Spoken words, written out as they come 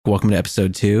Welcome to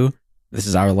episode 2. This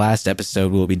is our last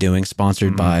episode we'll be doing,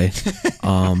 sponsored by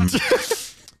Lou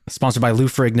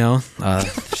Ferrigno.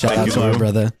 Shout out to our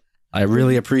brother. I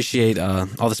really appreciate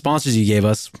all the sponsors you gave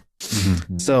us.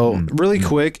 So, really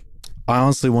quick, I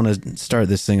honestly want to start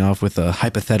this thing off with a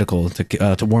hypothetical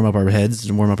to warm up our heads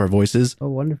and warm up our voices. Oh,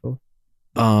 wonderful.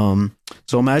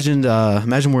 So imagine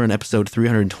we're in episode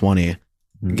 320.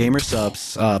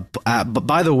 Gamersubs,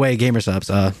 by the way,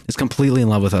 Gamersubs is completely in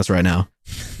love with us right now,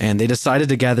 and they decided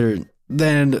to gather.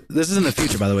 Then this is in the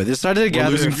future, by the way. They decided to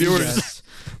gather a few guests.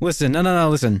 Listen, no,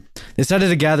 listen. They decided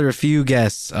to gather a few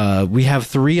guests. We have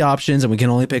 3 options, and we can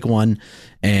only pick one.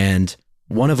 And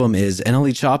one of them is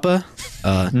NLE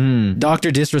Choppa,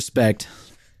 Dr. Disrespect,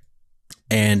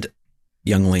 and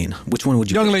Young Lean. Which one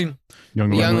would you? Young pick? Lean.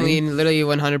 Young Lean, literally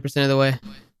 100% of the way.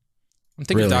 I'm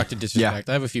thinking Really? Dr. Disrespect.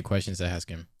 I have a few questions to ask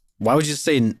him. Why would you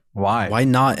say why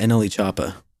not NLE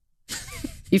Choppa?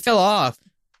 He fell off.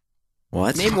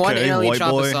 What? Name one Okay, NLE white Choppa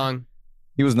boy. song.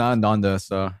 He was not in Donda,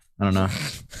 so I don't know.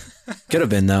 Could have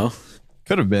been though.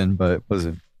 Could have been, but it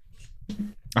wasn't.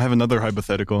 I have another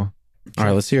hypothetical. All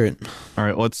right, let's hear it. All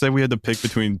right, let's say we had to pick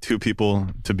between 2 people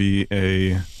to be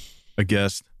a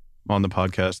guest on the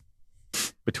podcast.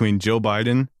 Between Joe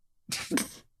Biden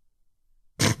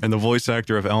and the voice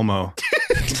actor of Elmo.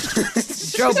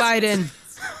 Joe Biden.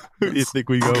 Who do you think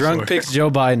we go Drunk for? picks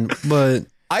Joe Biden, but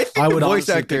I think I would the voice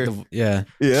honestly actor. pick yeah.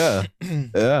 Yeah.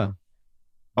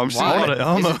 I'm seeing Why? a lot of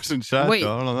Elmos in chat. Wait,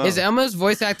 though. I don't know. is Elmo's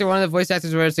voice actor one of the voice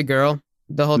actors where it's a girl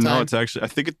the whole time? No, it's actually. I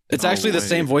think It's actually the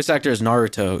same voice actor as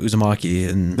Naruto Uzumaki,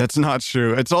 and That's not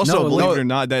true. It's also, No, believe no. it or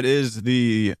not, that is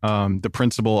the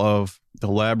principal of the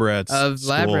Lab Rats. Of school.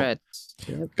 Lab Rats.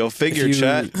 Go figure, If you-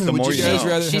 chat. The Would more you you guys know.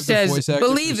 rather She have says, the voice actor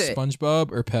 "Believe for it."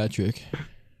 SpongeBob or Patrick?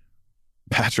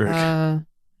 Patrick.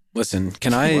 listen,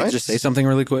 can I What? just say something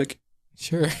really quick?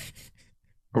 Sure.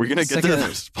 Are we gonna get to second-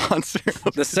 the sponsor?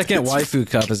 The second waifu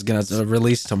cup is gonna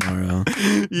release tomorrow.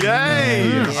 Yay!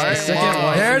 Yeah. All right, Second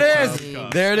wow. waifu There it cup. is.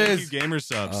 There it Thank is. you, Gamer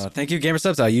Subs. Thank you,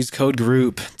 Gamersubs. I use code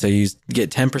GROUP to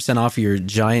get 10% off your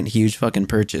giant, huge fucking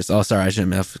purchase. Oh, sorry, I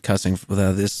shouldn't have cussing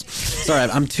without this. Sorry,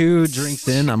 I'm 2 drinks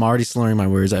in. I'm already slurring my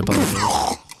words. I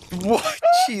apologize. What?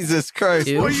 Jesus Christ.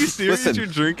 Ew. Are you serious? Listen. You're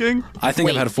drinking? I think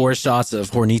I've had 4 shots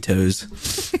of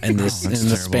Hornitos in this in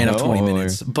the span of 20 terrible.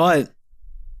 minutes. But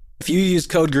if you use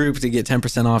code GROUP to get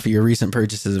 10% off of your recent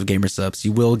purchases of Gamersubs,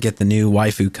 you will get the new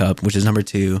waifu cup, which is number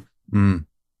 2.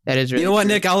 That is really You know what, true.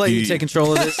 Nick? I'll let you You- take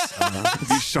control of this.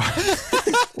 You sure?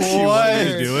 What? want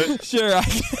me to do it? Sure,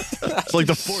 It's like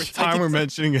the 4th time we're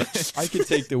mentioning it. I can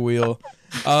take the wheel.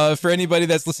 For anybody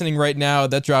that's listening right now,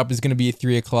 that drop is going to be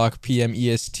 3:00 p.m.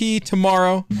 EST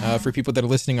tomorrow. For people that are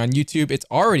listening on YouTube, it's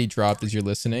already dropped as you're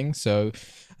listening, so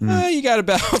you got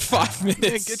about 5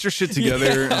 minutes. Get your shit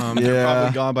together. Yeah. They're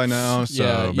probably gone by now. So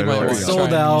Yeah, you better might hurry want up. to Sold try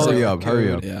and out. use Hurry our up, hurry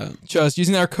code. up. Yeah. Just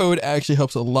using our code actually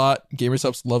helps a lot.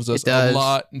 Gamersubs loves us It does. a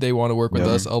lot. They want to work with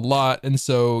Yeah. us a lot, and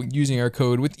so using our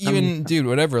code with even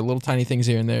whatever little tiny things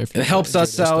here and there. If you It helps enjoy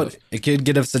us their out. stuff. It could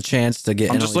get us a chance to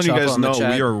get. I'm just NLE letting you Choppa guys on the know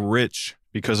chat. we are rich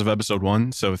because of episode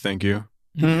 1. So thank you.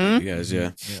 Mm-hmm. You guys,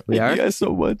 yeah. We are? You guys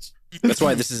so much. That's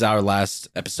why this is our last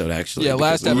episode, actually. Yeah,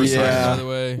 last because we- episode, Yeah. by the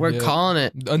way. We're Yeah. calling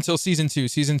it. Until season 2.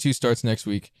 Season 2 starts next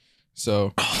week.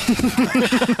 So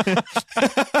It's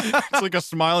like a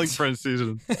smiling friend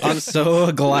season. I'm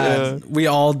so glad we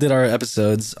all did our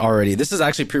episodes already. This is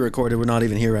actually pre-recorded. We're not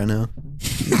even here right now.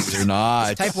 You're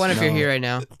not. Type 1 if you're here right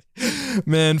now.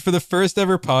 man, for the first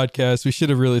ever podcast, we should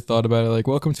have really thought about it. Like,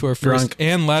 welcome to our first Drunk.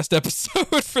 and last episode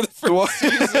for the first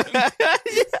season.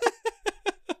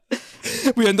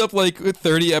 We end up like with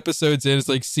 30 episodes in. It's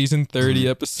like season 30,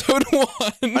 episode 1.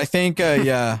 I think,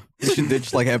 yeah, we should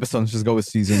ditch like episodes. Just go with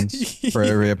seasons for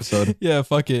every episode. Yeah,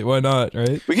 fuck it. Why not,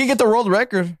 right? We can get the world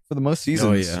record for the most seasons.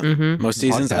 Oh yeah, Mm-hmm. most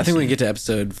seasons. I think we can get to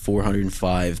episode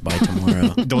 405 by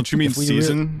tomorrow. Don't you mean If we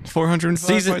season 405?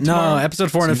 Season no,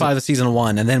 episode 405 is season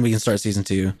 1, and then we can start season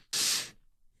 2.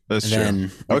 That's And true.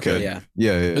 then Okay. yeah,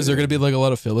 Yeah, yeah. Is there going to be like a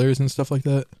lot of fillers and stuff like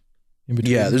that? In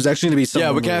between? yeah. There's actually gonna be some.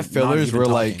 Yeah, we can have fillers. We're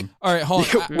like, All right, hold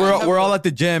on. we're all at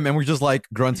the gym and we're just like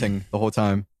grunting the whole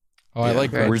time. Oh, I Yeah,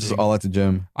 like right. We're just all at the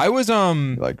gym. I was We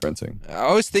like grunting.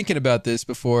 I was thinking about this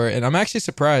before, and I'm actually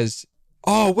surprised.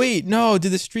 Oh wait, no,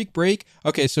 did the streak break?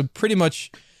 Okay, so pretty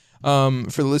much, for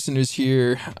the listeners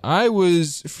here, I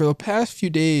was for the past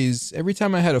few days. Every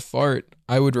time I had a fart,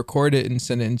 I would record it and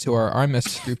send it into our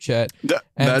iMessage group chat. That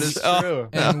And- is true.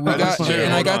 And we That got, is true.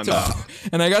 and I Hold got on. to,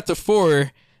 and I got to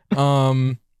 4.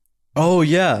 Oh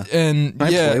yeah. And Can I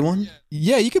yeah, play one?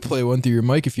 yeah, you could play one through your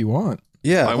mic if you want.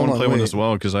 Yeah. I hold want to on, play one wait. as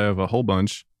well because I have a whole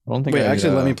bunch. I don't think Wait, I,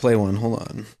 actually, let me play one. Hold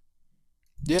on.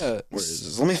 Yeah. Where is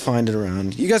this? Let me find it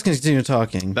around. You guys can continue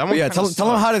talking. That But one. yeah, kinda tell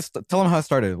them how sucks. to tell them how it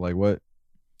started. Like what?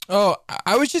 Oh,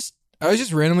 I was just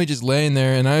randomly just laying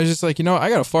there, and I was just like, I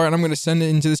got a fart, and I'm gonna send it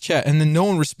into this chat, and then no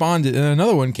one responded, and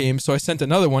another one came, so I sent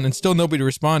another one, and still nobody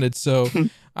responded. So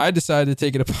I decided to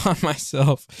take it upon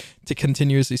myself to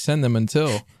continuously send them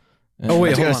until. Oh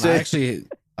wait, I was hold gonna on. say-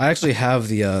 I actually have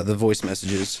the voice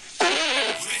messages.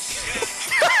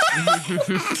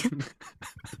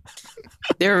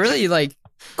 They're really like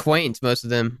quaint, most of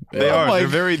them. They Oh are. my-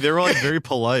 They're like very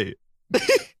polite.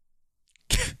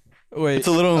 Wait, It's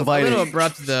a little A inviting. little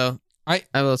abrupt though. I-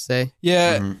 will say.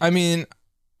 yeah, Mhm. I mean,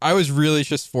 I was really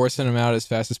just forcing them out as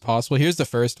fast as possible. Here's the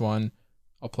first one.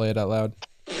 I'll play it out loud.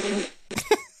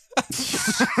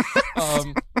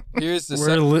 Here's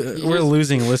the We're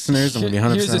losing listeners. I'm gonna be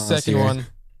 100% Here's the honest second here. one.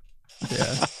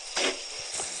 Yeah.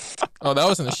 Oh, that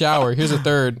was in the shower. Here's a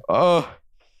third. Oh,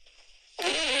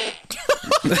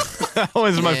 That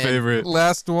was my Man. favorite.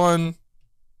 Last one.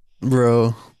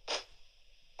 bro.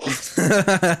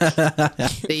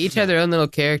 They each have their own little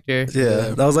character. Yeah,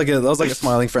 that was like a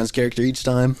smiling friends character each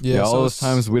time. yeah. All so those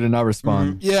times we did not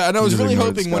respond. Yeah, and I was Just really ignored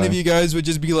hoping this one guy. of you guys would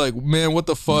just be like, "Man, what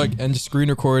the fuck," and just screen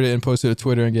record it and post it to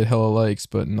Twitter and get hella likes,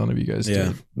 but none of you guys Yeah.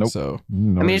 did. Nope. So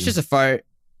No, I mean, it's just a fart.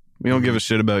 We don't give a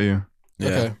shit about you.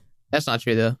 okay, That's not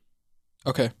true though.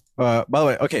 okay. By the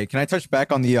way, okay. Can I touch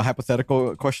back on the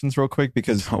hypothetical questions real quick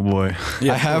because Oh boy.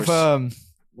 Yeah, I have a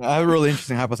really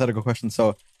interesting hypothetical question.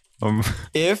 So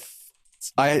if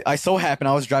I so happen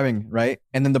I was driving right,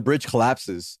 and then the bridge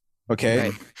collapses, okay,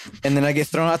 Right. and then I get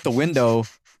thrown out the window,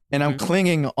 and I'm Mhm.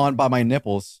 clinging on by my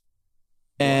nipples,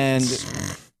 and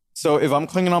so if I'm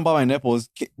clinging on by my nipples,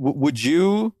 would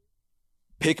you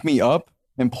pick me up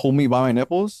and pull me by my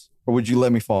nipples, or would you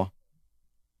let me fall?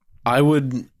 I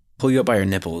would pull you up by your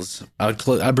nipples.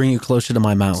 I'd bring you closer to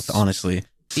my mouth. Honestly,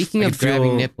 Speaking I of could feel-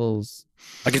 grabbing nipples,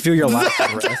 I can feel your last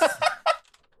breath.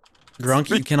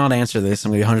 Grunk, you cannot answer this.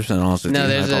 I'm gonna be 100% honest with no, you.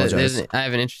 there's I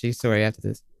have an interesting story after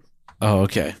this. Oh,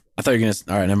 okay. I thought you were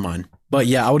gonna. All right, never mind. But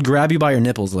yeah, I would grab you by your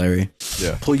nipples, Larry.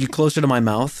 Yeah. Pull you closer to my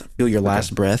mouth. Feel your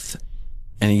last breath.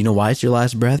 And you know why it's your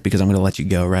last breath? Because I'm gonna let you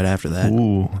go right after that.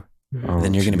 Ooh. And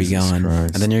then you're gonna be gone.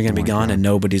 And then you're gonna be gone, and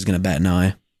nobody's gonna bat an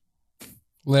eye.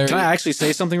 Larry, Can I actually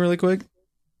say something really quick?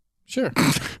 sure.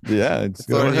 Yeah, it's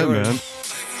Go Floor ahead, yours. man.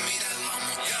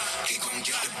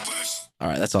 All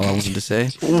right, that's all I wanted to say.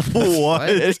 What?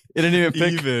 it didn't even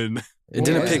pick. Even. It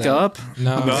didn't What pick is that? up.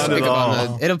 No, Not It'll at pick up on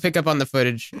all. it'll pick up on the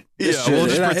footage. Yeah, It we'll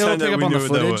should. just It'll pretend pick that up we on knew the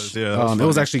what that footage. was. Yeah, that's It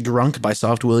was fine. actually "Drunk" by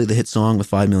Soft Willie, the hit song with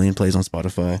 5 million plays on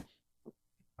Spotify.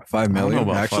 5 I don't know million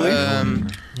about actually. 5 Um,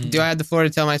 million. Do I have the floor to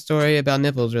tell my story about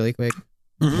nipples really quick?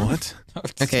 What?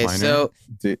 Okay, minor. so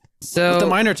Dude. With the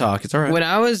minor talk, it's all right. when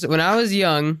I was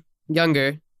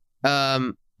younger, I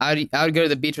would go to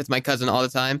the beach with my cousin all the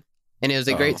time, and it was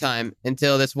a great time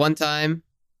until this one time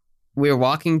we were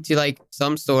walking to like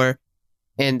some store,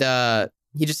 and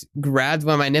he just grabbed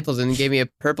one of my nipples and gave me a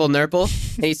purple nurple,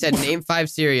 and he said, "Name 5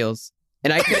 cereals."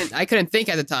 And I couldn't think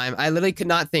at the time. I literally could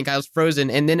not think. I was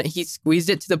frozen, and then he squeezed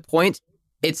it to the point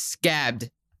it scabbed.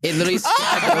 It literally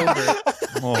scabbed over.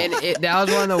 Oh. And that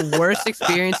was one of the worst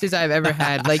experiences I've ever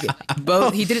had. Like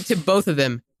he did it to both of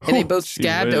them, and they both Gee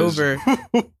scabbed whiz. over,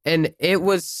 and it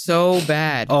was so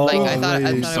bad. Oh, like I thought I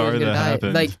I'm was sorry gonna that die.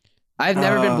 happened. Like I've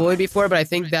never been Uh, bullied before, but I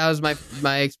think that was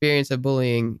my experience of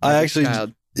bullying. I as a actually-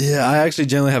 child. Yeah, I actually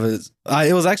generally have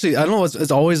it was actually, I don't know,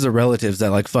 it's always the relatives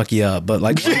that like fuck you up. But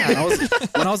like when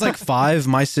I was like 5,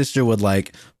 my sister would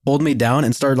like hold me down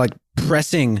and start like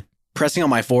pressing on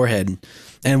my forehead.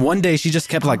 And one day she just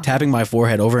kept like tapping my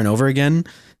forehead over and over again.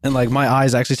 And like my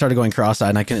eyes actually started going cross-eyed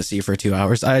and I couldn't see for 2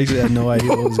 hours. I actually had no idea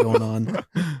what was going on.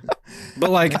 But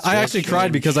like I actually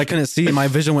cried because I couldn't see. My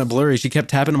vision went blurry. She kept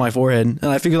tapping to my forehead. And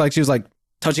I figured like she was like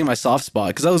touching my soft spot.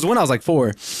 Because that was when I was like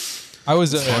 4. I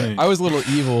was funny. I was a little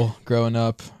evil growing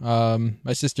up.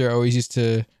 My sister always used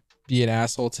to be an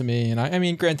asshole to me, and I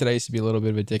mean, granted, I used to be a little bit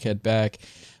of a dickhead back.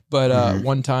 But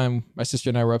one time, my sister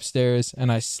and I were upstairs,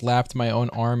 and I slapped my own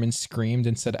arm and screamed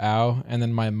and said "ow," and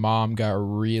then my mom got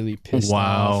really pissed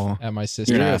Wow. off at my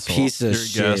sister. You're a asshole. piece of You're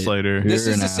a shit. gaslighter. This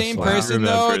You're is an the same asshole. person You're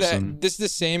a bad though. person. That this is the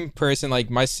same person. Like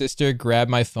my sister grabbed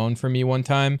my phone from me one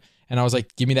time, and I was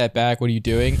like, "Give me that back. What are you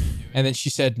doing?" And then she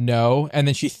said no, and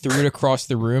then she threw it across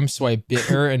the room, so I bit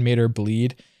her and made her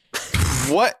bleed.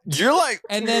 What? You're like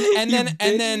And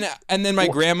then my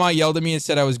grandma yelled at me and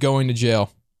said I was going to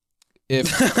jail. If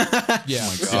yeah,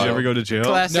 Did you ever go to jail?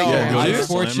 Classic no, grandma. go to I the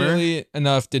unfortunately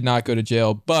enough did not go to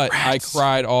jail, but I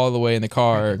cried all the way in the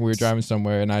car. We were driving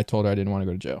somewhere, and I told her I didn't want to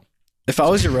go to jail. If I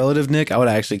was your relative, Nick, I would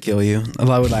actually kill you.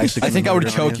 I would actually. I think I would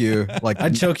commit murder on choke you. Like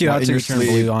I'd choke you out in to your your turn sleep.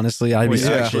 blue. Honestly, I'd be Wait,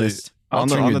 so actually, pissed. I'll on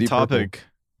turn you the deep purple. topic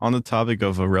on the topic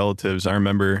of relatives, I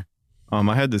remember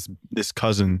I had this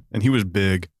cousin, and he was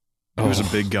big. He was a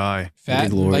big guy. Fat?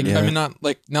 Big lord, like yeah. I mean, not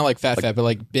like fat, but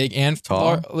like big and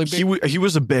Tall? like big. He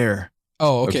was a bear.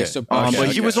 Oh, okay. Okay. So, But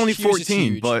he was only He was just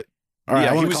 14. huge. But All right, yeah,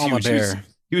 I he want to was call him a huge. bear.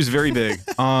 He was very big.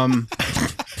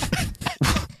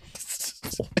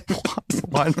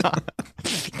 Why not?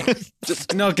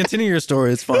 Just no, continue your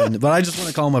story. It's fine. But I just want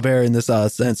to call him a bear in this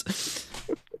sense.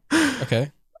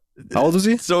 okay. How old was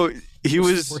he? So he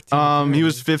was 14 he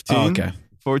was 15. Oh, okay.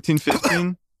 14,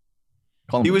 15.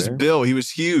 Call him He a was bear. Bill. He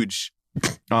was huge.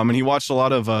 And he watched a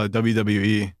lot of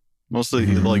WWE, mostly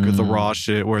like with the Raw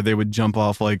shit, where they would jump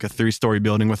off like a 3-story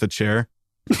building with a chair,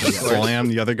 just slam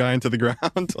the other guy into the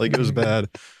ground. Like it was bad.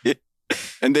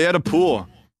 And they had a pool.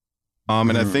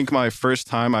 And I think my first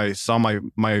time I saw my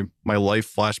life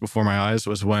flash before my eyes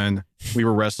was when we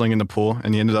were wrestling in the pool,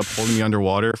 and he ended up holding me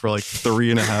underwater for like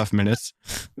 3.5 minutes.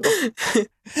 And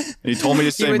he told me to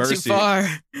He say went mercy. too far.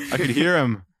 I could hear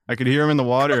him. In the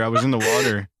water. I was in the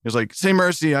water. He was like, "Say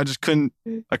mercy." I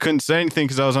couldn't say anything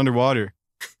because I was underwater.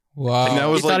 Wow. And that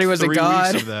was You like thought he was a 3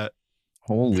 god? weeks of that.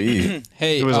 Holy.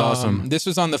 Hey, It was awesome. This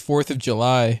was on the 4th of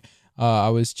July. I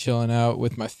was chilling out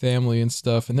with my family and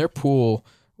stuff, and their pool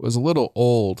was a little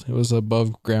old. It was an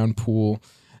above ground pool.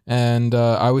 And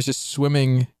I was just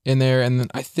swimming in there, and then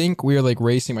I think we were like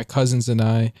racing, my cousins and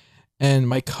I, and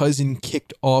my cousin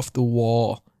kicked off the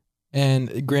wall.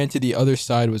 And granted, the other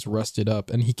side was rusted up,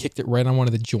 and he kicked it right on one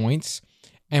of the joints.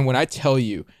 And when I tell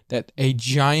you that a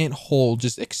giant hole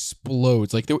just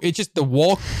explodes, like the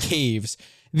wall caves,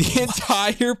 the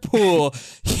entire pool,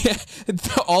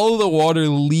 all of the water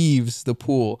leaves the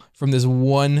pool from this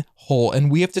one hole, and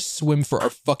we have to swim for our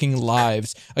fucking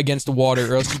lives against the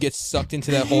water, or else you get sucked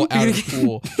into that hole out of the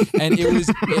pool. And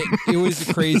it was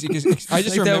crazy because I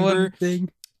just Like that one remember. thing.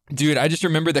 Dude, I just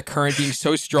remember the current being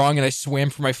so strong, and I swam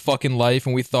for my fucking life,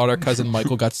 and we thought our cousin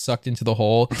Michael got sucked into the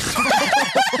hole.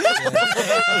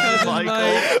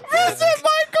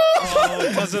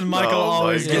 Cousin Michael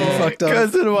always getting fucked up.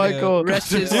 Cousin Michael.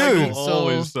 Rest his Dude. soul.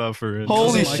 Always suffering.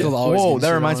 Holy Michael shit. always Whoa, gets that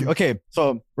shit reminds on. me. Okay,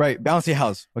 so, right, bouncy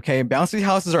house. Okay, bouncy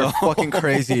houses are fucking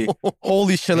crazy.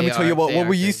 Holy shit, let me They tell you are- what they we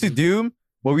are used to crazy. do.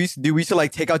 What we used to do, we used to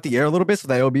like take out the air a little bit so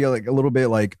that it would be like a little bit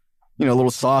like, you know, a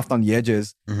little soft on the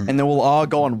edges. Mhm. And then we'll all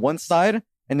go on one side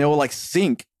and it will like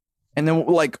sink. And then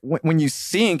like when you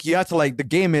sink, you have to like, the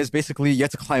game is basically you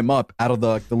have to climb up out of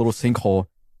the little sinkhole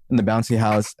in the bouncy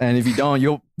house. And if you don't,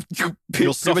 you'll pretty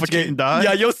much suffocate and die?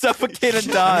 Yeah, you'll suffocate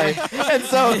and die. and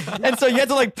so you have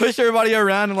to like push everybody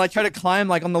around and like try to climb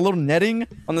like on the little netting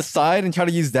on the side and try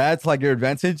to use that to like your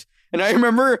advantage. And I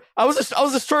remember I was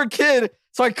a short kid,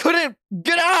 so I couldn't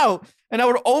get out. And I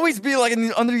would always be like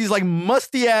under these like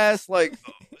musty ass, like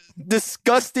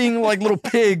disgusting like little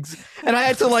pigs. And I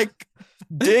had to like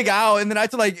dig out, and then I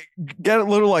had to like get a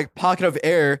little like pocket of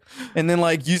air, and then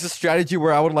like use a strategy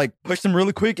where I would like push them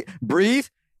really quick, breathe,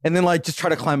 and then like just try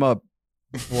to climb up.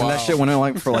 Wow. And that shit went on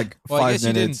like for like Well, I 5 guess you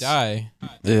didn't minutes. die.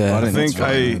 Yeah. I That's think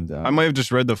fine. I might have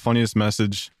just read the funniest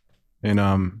message in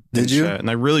Did in you? chat, and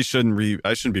I really shouldn't read.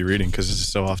 I shouldn't be reading because this is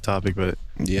so off topic. But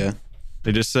Yeah.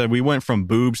 they just said we went from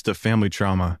boobs to family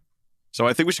trauma. So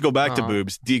I think we should go back to Aw.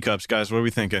 boobs. D cups, guys. What are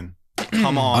we thinking?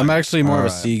 Come on. I'm actually more of a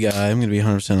Alright. C guy. I'm gonna be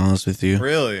 100% honest with you.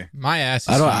 really. My ass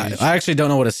is I huge. actually don't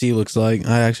know what a C looks like.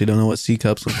 I actually don't know what C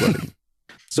cups look like.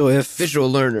 So if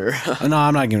Visual learner. no,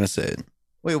 I'm not gonna say it.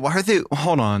 Wait, why are they?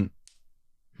 Hold on.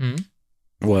 The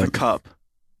What cup.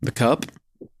 the cup?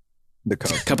 The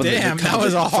cup. Cup of Damn, the that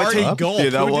was a hearty up? gulp.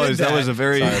 Yeah, that Who did was a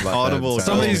very Sorry about that. audible. Sorry.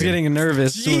 Somebody's getting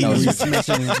nervous when Jeez. he's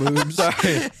mentioning boobs.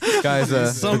 Sorry, guys.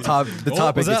 The Oh, topic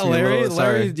was that gets me a Larry? little-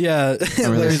 Larry, sorry. yeah.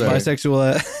 really Larry's sorry.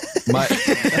 bisexual. My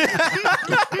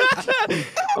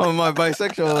oh, my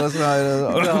bisexual. That's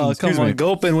not. No, excuse come on, me.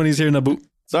 gulping when he's hearing a boop.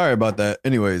 Sorry about that.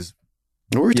 Anyways,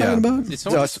 What were we Yeah. talking about? Did so,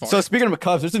 someone just fart? so speaking of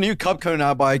cups, there's a new cup coming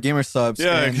out by Gamer Subs.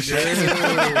 Yeah, and-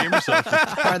 gamer subs.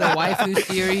 Part of the waifu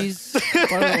series.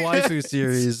 Part of the waifu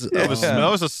series. That was Yeah. that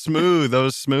was a smooth. That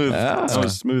was smooth. Yeah. That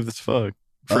was smooth as fuck.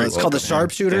 It's called the Welcome,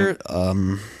 Sharpshooter.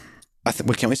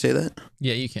 What can we say that?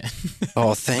 Yeah, you can.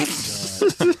 Oh, thanks.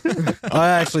 I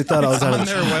actually thought I was out on of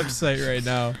their website right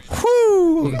now.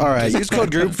 Woo! All right, use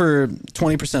code group for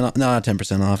 20% off. No,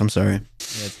 10% off. I'm sorry.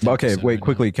 Yeah, it's Okay, 10% wait, right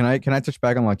quickly. Can I touch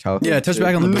back on like childhood? Yeah, touch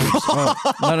back on the boobs. Oh,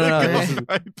 no. listen.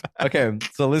 Right back. Okay,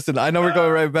 so listen. I know we're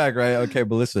going right back, right? Okay,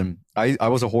 but listen. I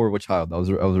was a horrible child. I was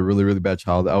a really really bad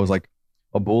child. I was like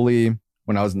a bully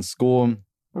when I was in school.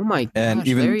 Oh my gosh. And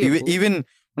Larry, even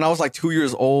when I was like 2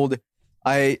 years old,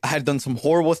 I had done some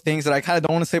horrible things that I kind of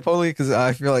don't want to say publicly because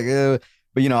I feel like,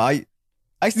 but you know, I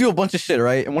used to do a bunch of shit,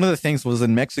 right? And one of the things was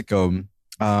in Mexico.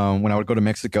 When I would go to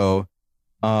Mexico,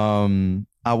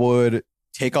 I would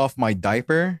take off my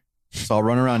diaper, so I'll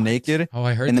run around naked, Oh,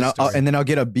 I heard. and then this story. I'll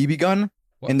get a BB gun.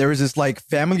 What? And there was this like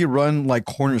family run like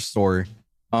corner store,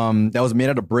 that was made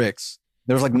out of bricks.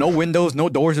 There was like no windows, no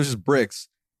doors, there's just bricks.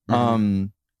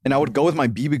 And I would go with my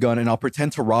BB gun and I'll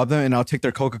pretend to rob them and I'll take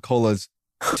their Coca-Colas.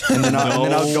 And then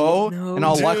I'll go No, and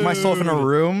I'll lock myself in a dude.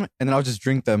 room and then I'll just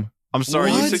drink them. I'm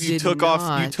sorry. You What? said you Did took off. You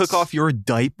not. took off your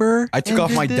diaper. I took and off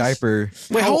did my this? diaper.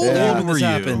 Wait, how old Yeah. when Were this you?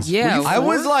 happens? Yeah, I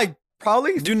was like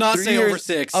probably Do not 3 say years. over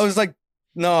 6. I was like,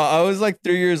 no, I was like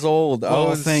 3 years old.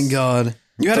 oh, thank God.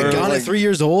 You had a Or, gun like- at 3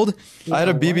 years old? I had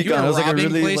a BB You gun. were It was like a robbing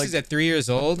really places like at 3 years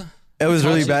old. it was How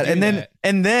really did you bad. do that?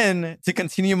 And then to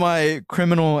continue my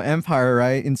criminal empire,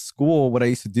 right, in school, what I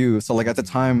used to do. So like at the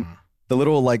time, the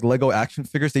little like Lego action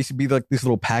figures, they used to be like these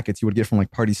little packets you would get from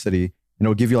like Party City. And it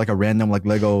would give you like a random like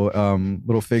Lego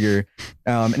little figure.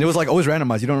 And it was like always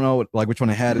randomized. You don't know like which one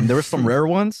I had. And there were some rare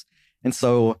ones. And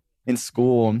so in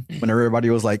school, when everybody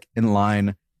was like in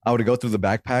line, I would go through the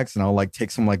backpacks and I'll like take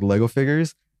some like Lego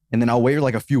figures. And then I'll wait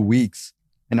like a few weeks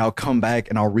and I'll come back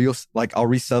and I'll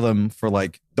resell them for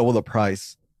like double the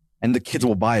price. And the kids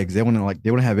will buy it because they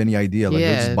wouldn't have any idea. Like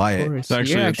they'll just buy it. It's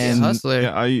actually- You're actually a and- hustler.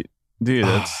 Yeah, dude,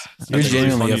 that's You're that's really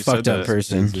genuinely funny a you said fucked up that.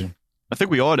 person. I think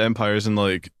we all had empires in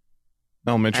like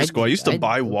elementary I school. I did- used to I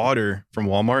buy did. water from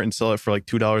Walmart and sell it for like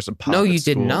 $2 a pop. No, at you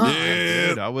did school. not.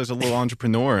 Dude, I was a little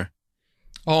entrepreneur.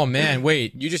 Oh man,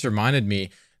 wait! You just reminded me.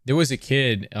 There was a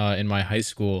kid in my high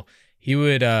school. He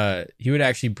would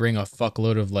actually bring a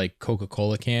fuckload of like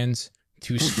Coca-Cola cans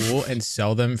to school and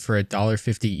sell them for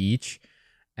 $1.50 each.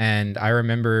 And I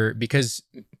remember because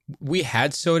we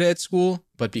had soda at school,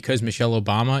 but because Michelle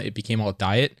Obama, it became all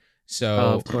diet. So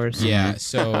Oh, of course. yeah,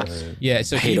 so yeah,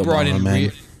 so I he hate brought Obama, in.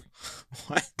 man.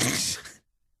 What?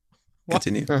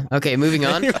 Continue. Okay, moving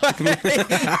on. you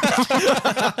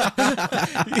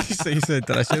said,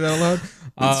 did I say that out loud?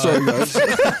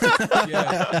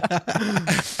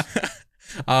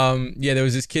 Yeah, there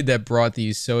was this kid that brought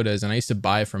these sodas, and I used to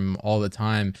buy from him all the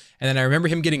time. And then I remember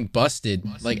him getting busted,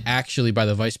 like actually by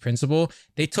the vice principal.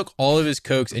 They took all of his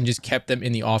Cokes and just kept them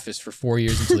in the office for 4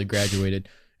 years until he graduated.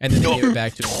 And then they gave it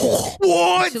back to him.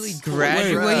 What? Until he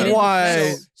graduated.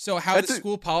 Why? So how the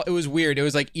school it was weird. It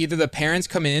was like either the parents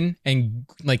come in and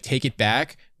like take it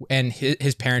back, and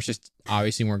his parents just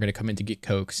obviously weren't going to come in to get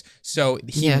Cokes. So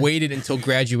he Yeah. waited until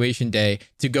graduation day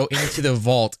to go into the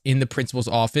vault in the principal's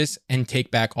office and take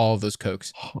back all of those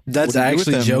Cokes. That's What do you do with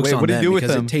actually them? jokes Wait, on what do you them do with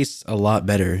because them? it tastes a lot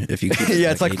better if you keep it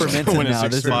Yeah, it's like aged. fermented When it's now.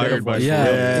 This is expired better by for- Yeah.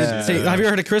 Yeah. Say, have you ever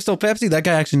heard of Crystal Pepsi? That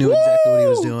guy actually knew exactly what he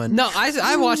was doing. No,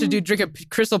 I watched a dude drink a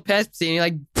Crystal Pepsi and he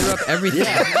like threw up everything.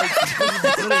 He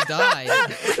literally died.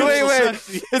 Wait.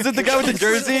 Is it the guy with the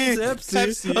jersey?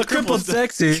 Pepsi. A crippled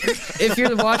sexy. If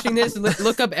you're watching this,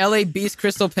 look up LA Beast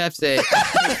Crystal Pepsi.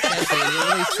 Pepsi, and you'll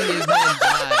really see his man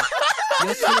die.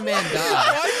 You'll see a man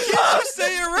die.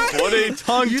 Say it right. What a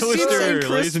tongue You see twister,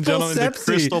 some ladies and Crystal gentlemen. The Pepsi.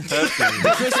 Crystal Pepsi.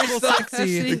 Crystal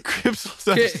sexy. The Crystal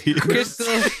Pepsi.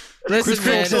 Crystal. Listen,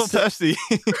 man. Crystal Pepsi.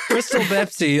 Crystal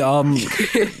Pepsi.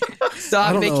 I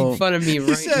Stop don't making know. fun of me You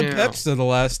right said now. Pepsi the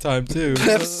last time too.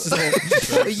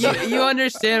 You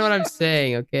understand what I'm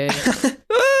saying, okay?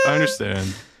 I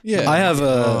understand. Yeah. I have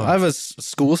a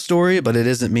school story, but it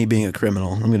isn't me being a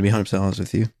criminal. I'm gonna be 100% honest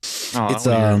with you. Oh, It's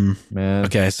Man.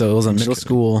 okay. So it was in middle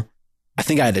school. I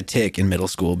think I had a tick in middle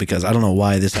school because I don't know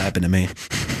why this happened to me.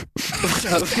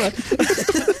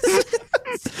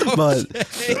 But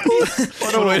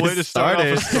what a way to start off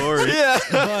a story.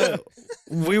 Yeah.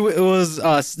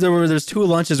 but there's two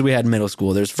lunches we had in middle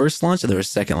school. There's first lunch and there was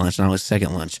second lunch, and I was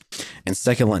second lunch. And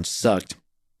second lunch sucked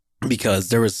because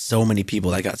there was so many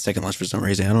people that got second lunch for some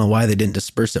reason. I don't know why they didn't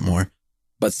disperse it more.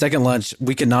 But second lunch,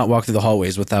 we could not walk through the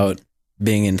hallways without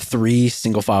being in 3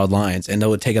 single-filed lines, and that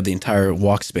would take up the entire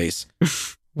walk space.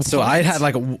 So I'd have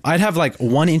like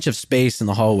 1 inch of space in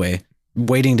the hallway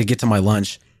waiting to get to my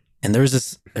lunch. And there's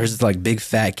this like big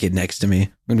fat kid next to me. I'm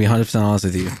gonna be 100% honest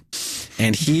with you.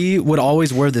 And he would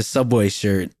always wear this Subway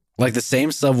shirt, like the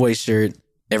same Subway shirt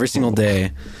every single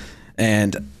day.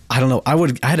 And I don't know, I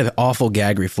had an awful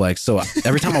gag reflex. So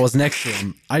every time I was next to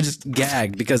him, I just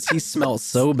gagged because he smelled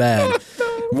so bad.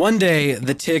 One day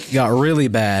the tick got really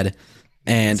bad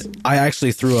and I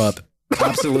actually threw up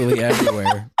absolutely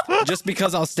everywhere. Just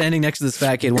because I was standing next to this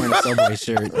fat kid wearing a Subway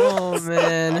shirt. Oh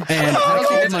man. And I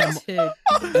called my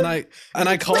Tick. and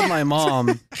I called my mom.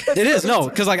 It is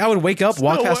because like I would wake up,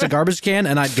 walk past a garbage can,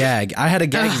 and I'd gag. I had a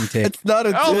gagging tick. It's not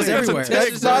a Oh, was that's everywhere. a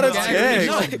tick. It's not a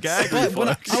Gag tick. Gag But when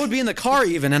reflex. I would be in the car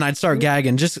even, and I'd start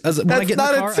gagging. Just as when I That's get in the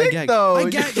not a car, I tick, gag. though. I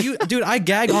gag, dude. I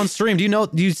gag on stream. Do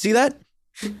you see that?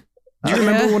 Do you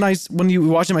remember when you were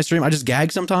watching my stream? I just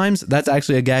gag sometimes. That's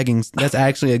actually a gagging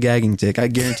tick. I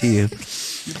guarantee you.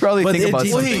 You probably But think about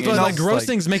something. but like gross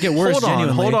things make it worse.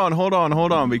 Genuinely.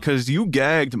 Hold on, because you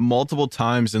gagged multiple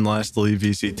times in Last Elite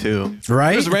VC2.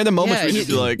 Right? There's random moments Yeah, where you'd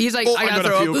be like, he's like, oh, I gotta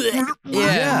gotta throw up. puke.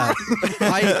 Yeah.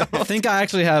 I think I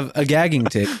actually have a gagging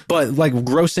tick, but like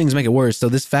gross things make it worse. So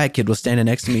this fat kid was standing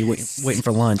next to me waiting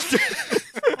for lunch.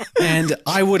 And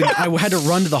I had to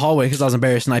run to the hallway because I was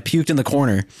embarrassed, and I puked in the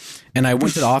corner. And I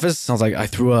went to the office. And I was like, I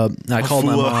threw up. And I called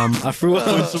my mom. I threw up.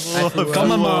 I called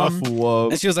my mom,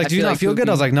 and she was like, "Do you not feel good?"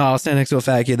 I was like, "No, I was standing next to a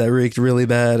fat kid that reeked really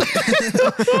bad."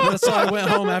 So I went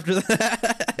home after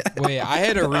that. Wait, I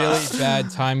had a really bad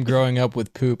time growing up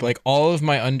with poop. Like all of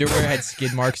my underwear had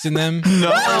skid marks in them.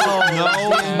 No.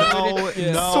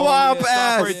 Swap Stop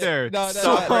ass. right there. No,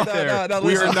 Stop right there.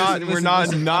 We're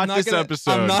not this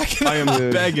episode. I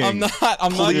am begging. I'm not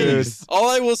gonna. Please. All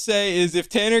I will say is if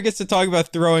Tanner gets to talk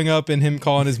about throwing up and him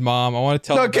calling his mom, I want to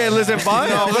tell him Okay, about listen, that. fine.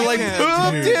 But like,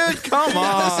 Yeah, poop, dude. dude, come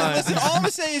on. Listen, all I'm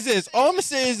gonna say is this.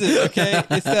 Okay?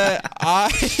 It's that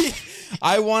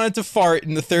I wanted to fart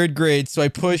in the 3rd grade, so I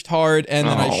pushed hard and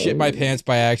then I shit my pants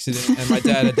by accident, and my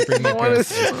dad had to bring my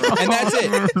parents in. And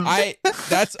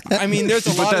that's it. I mean, there's a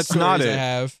But lot of that's stories not I it.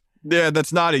 have. Yeah,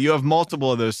 that's not it. You have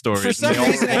multiple of those stories. For some and they all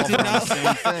reason, I fall did on not. the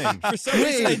same thing. For some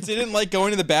reason, I didn't like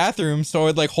going to the bathroom, so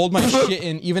I'd like hold my shit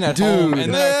in even at home.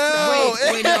 And then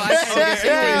Wait, no,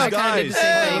 I kind of did the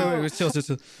same thing. Wait,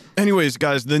 chill. Anyways,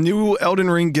 guys, the new Elden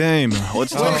Ring game.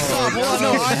 Let's talk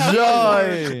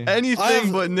Joy.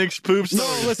 anything but Nick's poop No,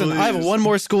 stories. listen. I have please. one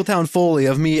more school town Foley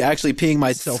of me actually peeing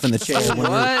myself in the chair. What?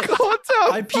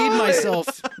 I peed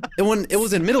myself when it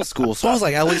was in middle school, so I was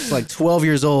like at least like 12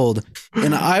 years old,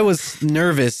 and I was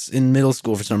nervous in middle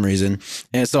school for some reason,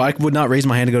 and so I would not raise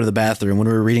my hand to go to the bathroom when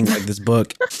we were reading like this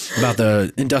book about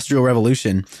the Industrial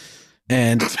Revolution,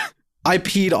 and I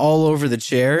peed all over the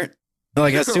chair.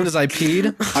 Like as soon as I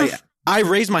peed, I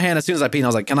raised my hand as soon as I peed. And I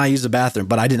was like, "Can I use the bathroom?"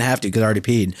 But I didn't have to because I already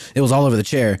peed. It was all over the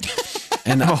chair.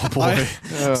 And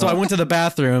so I went to the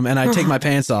bathroom and I take my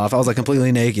pants off. I was like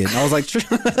completely naked. I was like,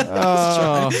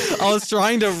 I was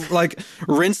trying to like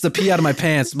rinse the pee out of my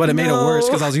pants, but it made it worse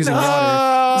because I was using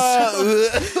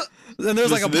water. And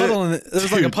there's like a puddle in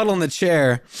a puddle in the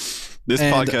chair. This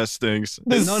and- podcast stinks.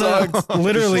 No,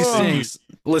 literally stinks.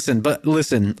 Listen,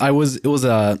 I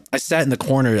sat in the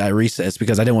corner at recess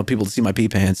because I didn't want people to see my pee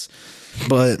pants.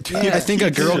 But I think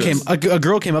a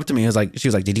girl came up to me and she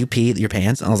was like, "Did you pee your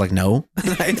pants?" And I was like, "No."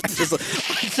 I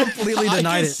completely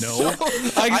denied it. No.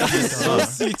 I can so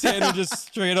see Tanner just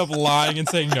straight up lying and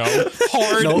saying no.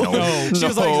 Hard No. no. She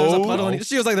was like, "There's a puddle."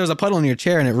 She was like, "There's a puddle in your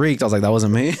chair and it reeked." I was like, "That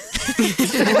wasn't me."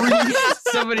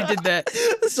 Somebody did that.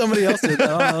 Somebody else did. I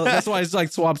don't know. That's why I just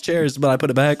like swapped chairs, but I put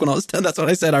it back when I was 10. That's what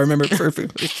I said. I remember it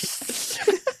perfectly.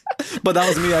 But that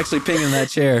was me actually peeing in that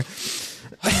chair.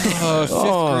 5th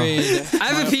grade. I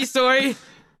have a pee story.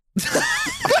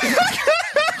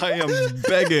 I am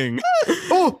begging.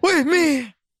 Oh, wait,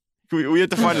 me. We have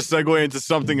to find a segue into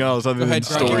something else other Go than ahead,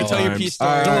 Grant. story Tell your times. pee story.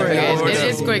 All right. Okay, Oh,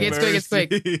 it's no. quick. It's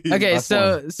quick. Okay, Last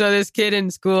so this kid in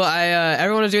school,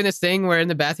 everyone was doing this thing where in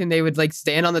the bathroom they would like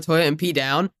stand on the toilet and pee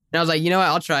down, and I was like, you know what,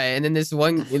 I'll try it. And then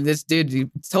this dude he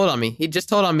told on me. He just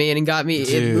told on me, and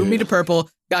it moved me to purple,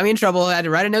 got me in trouble. I had to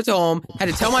write a note to home, had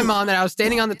to tell my mom that I was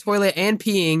standing on the toilet and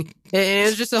peeing, and it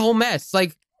was just a whole mess.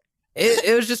 Like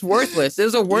it was just worthless. It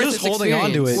was a worthless just holding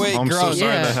on to experience. it. Wait, I'm so Grunk.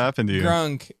 sorry Yeah. that happened to you.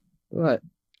 Grunk. What?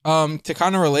 To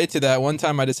kind of relate to that, one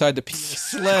time I decided to pee in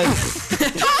a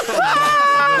sled.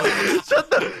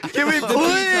 Can we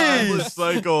please?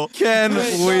 Cycle. Can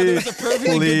Wait, no, we there was a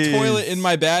perfectly please? good toilet in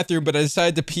my bathroom, but I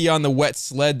decided to pee on the wet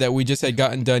sled that we just had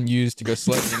gotten done used to go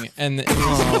sledding, and it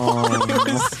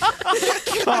was,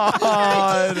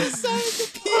 God. decided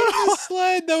to pee in the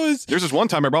sled. That was There's this one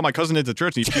time I brought my cousin into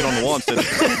church and he peed on the wall and said,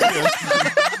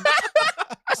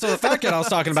 So the fat kid I was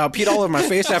talking about peed all over my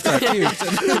face after I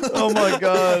puked. Oh my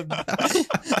God.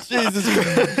 Jesus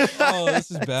Christ. oh,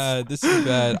 this is bad. This is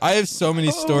bad. I have so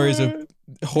many stories of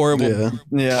horrible. Yeah.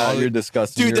 Yeah, you're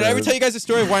disgusting. Dude, did I ever tell you guys a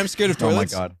story of why I'm scared of Oh my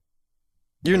toilets? God.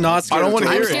 You're not scared. I don't of wanna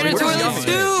toilets. hear I'm it. scared of Where's toilets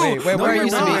it too. Wait, No, I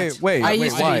used to be. wait. I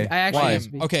used to be. Why? I actually Why? used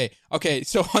to be. Okay.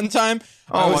 So one time,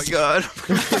 I "Oh my was- god."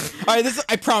 All right,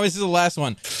 I promise this is the last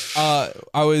one. I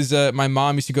was my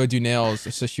mom used to go do nails,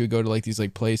 so she would go to like these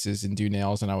like places and do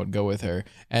nails, and I would go with her.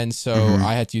 And so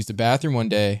I had to use the bathroom one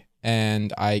day,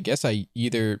 and I guess I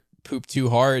either pooped too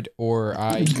hard or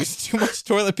I used too much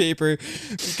toilet paper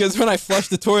because when I flushed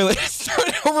the toilet, it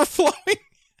started overflowing.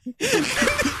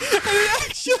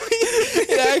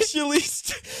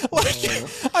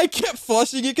 I kept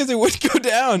flushing it because it wouldn't go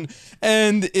down,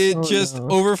 and it just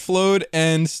overflowed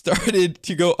and started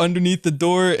to go underneath the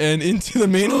door and into the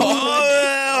main hall.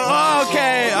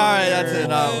 Okay, all right, that's it.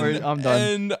 I'm done.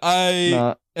 And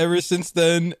I, ever since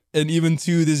then, and even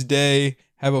to this day,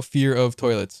 have a fear of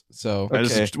toilets. So That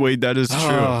is true.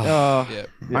 yeah.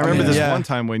 I remember this Yeah. one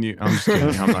time when you. I'm just kidding.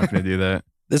 I'm not going to do that.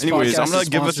 This Anyways, podcast I'm gonna is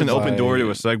give us an sponsored open door to a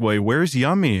by- segue. Where's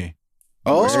Yummy?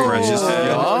 Oh, Precious.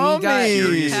 He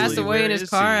Yummy. passed away in his Where is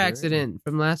car he? accident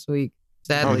from last week. Oh,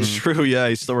 Sadly. true. Yeah,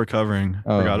 he's still recovering.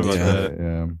 Forgot about yeah. that.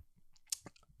 Yeah.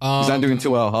 He's not doing too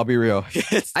well. I'll be real.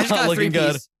 It's I just not got looking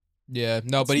good. 3-piece. Yeah,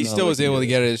 no, but he It's still not was able looking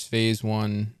to good. get his phase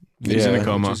 1. He's in a Yeah.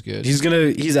 coma. Which is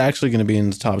good. He's actually gonna be in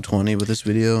the top 20 with this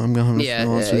video. I'm gonna. Yeah,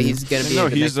 he's gonna be No, the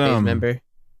next he's, phase member.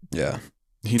 yeah.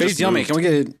 He Phase just Yummy. moved. Can we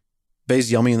get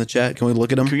Phase Yummy in the chat? Can we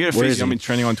look at him? Can we get a Where Phase is he? Yummy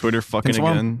trending on Twitter fucking Can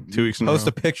someone again? 2 weeks in a Post row.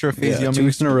 a picture of Phase Yeah, Yummy. 2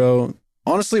 weeks in a row.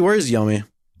 Honestly, where is Yummy?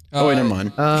 Oh wait, never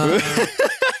mind.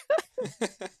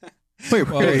 Wait,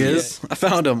 Well, there he yeah. is. I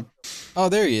found him. Oh,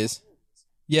 there he is.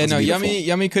 Yeah, That's no, beautiful.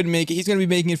 Yummy couldn't make it. He's going to be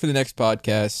making it for the next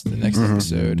podcast, the next Mhm.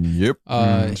 episode. Yep.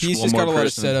 He's one just got more a lot of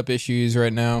person. setup issues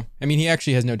right now. I mean, he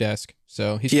actually has no desk,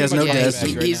 so he's He has pretty much no on Yeah, his desk.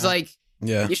 back right he's now. like,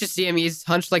 Yeah. you should see him. He's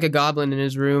hunched like a goblin in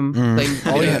his room Mm. playing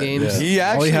Oh, video yeah, games. yeah. He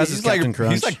actually All he has he's is like Captain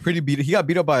Crunch. he's like pretty beat. He got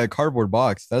beat up by a cardboard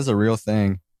box. That's a real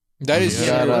thing. That is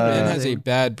Yeah. true. Got, Man has a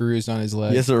bad bruise on his leg.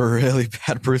 He has a really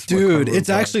bad bruise. from a Dude, cardboard it's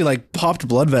box. actually like popped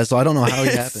blood vessel. I don't know how it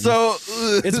It's happened. so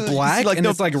It's you black see, and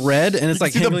it's like red and you it's can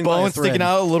like see the hanging by a bone sticking thread.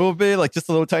 out a little bit, like just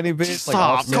a little tiny bit. It's, like,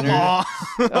 off Stop! Come center. on!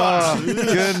 Oh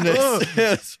goodness,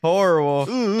 it's horrible.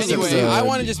 Anyway, So- I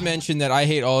want to just mention that I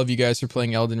hate all of you guys for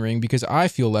playing Elden Ring because I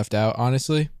feel left out,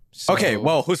 honestly. So- Okay,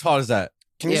 well, whose fault is that?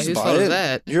 Can you Yeah, just whose buy fault is it?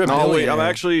 that? You're a No, wait.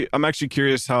 billionaire. I'm actually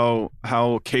curious how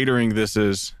catering this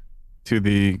is to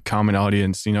the common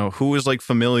audience. You know, who is like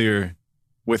familiar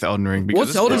with Elden Ring?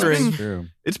 What's Elden Ring? True.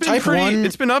 It's been Type pretty. 1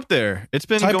 It's been up there. It's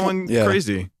been Type going 1 yeah.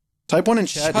 crazy. Type 1 in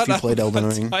chat if you played Elden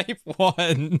Ring. Type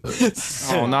 1.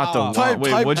 Oh, not the Stop. one. Wait,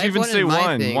 type- what'd you even Type 1 say? is my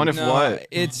One. thing. One if No, what?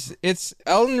 It's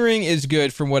Elden Ring is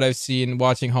good from what I've seen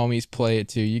watching homies play it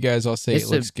too. You guys all say It's it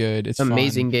looks good. It's fun.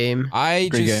 Amazing game. I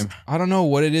Great just game. I don't know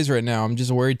what it is right now. I'm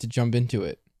just worried to jump into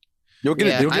it. You'll get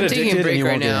Yeah, it. You'll I'm get taking a Addicted break and you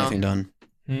right won't get now. anything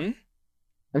done.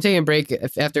 I'm taking a break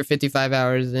after 55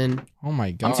 hours in. Oh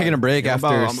my god. I'm taking a break Yeah, after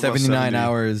I'm about 79 70.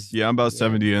 hours. Yeah, I'm about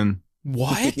 70 in.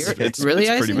 What? You're- It's Really,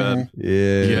 it's pretty Isaac? bad.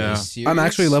 Yeah. Yeah. I'm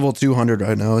actually level 200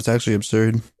 right now. It's actually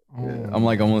absurd. Oh. I'm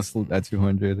like almost at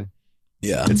 200.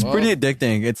 Yeah. It's Whoa. pretty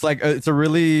addicting. It's like it's a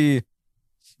really,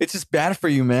 it's just bad for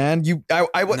you, man.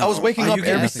 I was waking You up get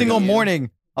every nothing single out of it.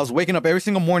 morning. I was waking up every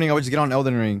single morning. I would just get on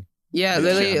Elden Ring. Yeah, Yeah,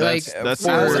 literally, like, that's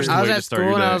the I was worst I was way at to start school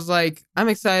your and I day. was like, I'm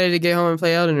excited to get home and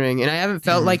play Elden Ring. And I haven't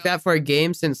felt like that for a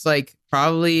game since, like,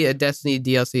 probably a Destiny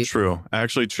DLC. True.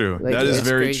 Actually, true. Like, that is it's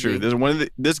very crazy. true.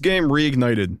 This game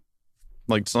reignited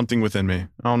like something within me.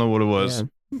 I don't know what it was. Yeah.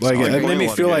 Like, I like it made playing me a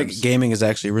lot of feel like games. gaming is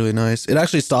actually really nice. It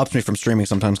actually stops me from streaming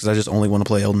sometimes because I just only want to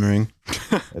play Elden Ring.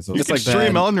 You It's can like stream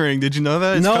bad. Elden Ring. Did you know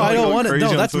that? It's No, kinda I like don't going want to. crazy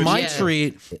No, on that's Twitch. my Yeah.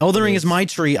 treat. Elden Ring is my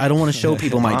treat. I don't want to show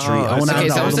people my Ah, treat. I want to okay, have Okay,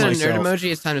 that someone all to said a nerd myself.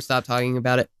 emoji. It's time to stop talking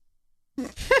about it. What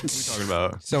are you talking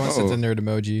about? Someone sent a nerd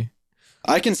emoji.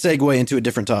 I can segue into a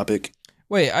different topic.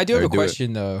 Wait, I do have a Alright, do it.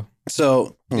 question though.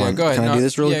 So, hold Yeah, on. go ahead. Can I No, do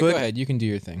this really yeah, quick? Go ahead. You can do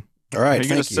your thing. All right, Are you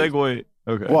gonna thank you. segue?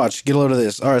 Okay. Watch, get a load of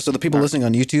this. All right, so the people listening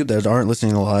on YouTube that aren't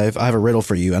listening live, I have a riddle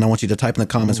for you, and I want you to type in the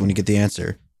comments when you get the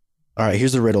answer. All right,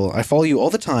 here's the riddle. I follow you all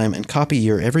the time and copy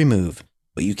your every move,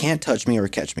 but you can't touch me or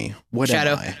catch me. What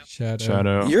Shadow. am I?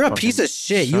 Shadow. You're a Fucking piece of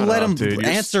shit. You shut let up, him dude. You're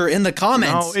answer in the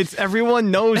comments. No, it's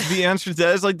everyone knows the answer to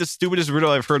that. Is like the stupidest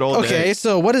riddle I've heard all Okay, day.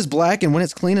 so what is black and when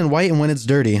it's clean and white and when it's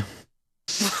dirty?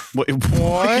 What? You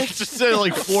just said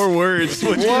like 4 words.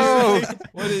 What'd you Whoa.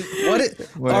 say?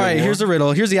 What? All right, here's the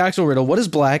riddle. Here's the actual riddle. What is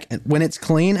black when it's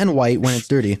clean and white when it's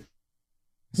dirty?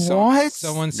 What?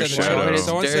 Someone said a Your shadow. chalkboard.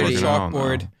 Someone said a Dirty.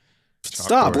 chalkboard.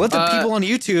 Stop. Let the Uh, people on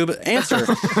YouTube answer.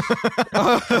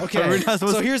 Okay. Are we not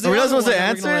supposed- so here's the are we not other supposed to one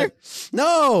that we're gonna answer? let-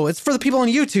 No, it's for the people on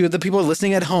YouTube. The people are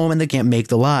listening at home and they can't make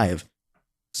the live.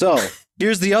 So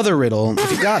here's the other riddle.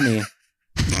 If you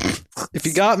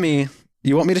got me,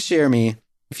 you want me to share me.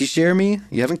 If you share me,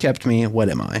 you haven't kept me. What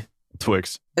am I?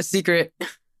 Twix. A secret.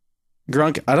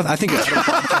 Grunk. I think it's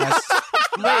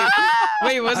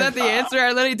Wait, was that the answer? I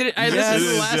literally didn't. I listened to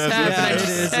the last Yes, half yes, and I yes,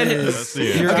 just yes, said yes, it. yes,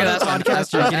 yes. You're Okay, a that's fine.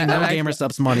 podcast. You're getting no I'm- gamer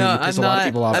subs money. No, you piss I'm a lot of not.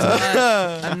 people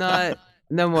off. I'm not.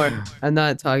 No more. I'm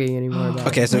not talking anymore about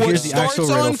Okay, it. so What here's the starts actual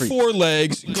riddle on for you. 4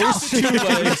 legs, goes to 2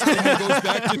 legs, and then goes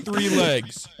back to 3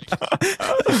 legs.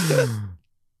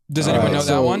 Does anyone Alright, know that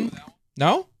so- one?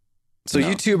 No? So No.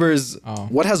 YouTubers, Oh.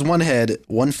 what has one head,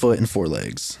 1 foot, and 4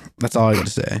 legs? That's all I got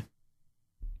to say.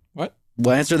 What?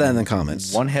 Well, answer that in the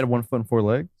comments. One head, 1 foot, and 4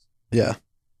 legs. Yeah.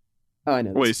 Oh, I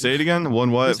know. Wait, say it again.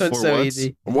 One what? This one's 4 so what?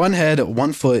 easy. 1 head,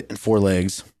 1 foot, and 4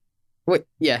 legs. Wait,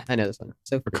 yeah, I know this one.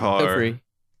 So free. Car. So free.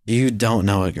 You don't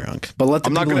know it, Grunk. But let the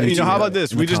I'm not people gonna. on You know, YouTube how know about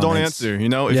this? in We the just don't comments. answer. You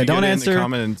know, if Yeah, you don't get it answer. in the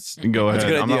comments, go That's a ahead.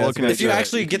 good I'm not idea. looking That's at If you that.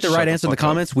 actually get the Shut right answer in the fuck up.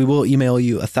 comments, we will email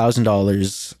you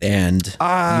 $1,000 and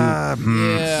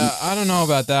Yeah, I don't know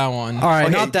about that one. all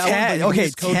right, not that one. But you can okay,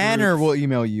 use code Tanner group. will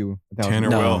email you. Tanner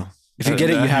No. will. If you get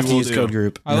it, you That have he to will use do. code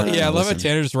group. I No, love how listen.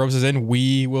 Tanner just ropes us in.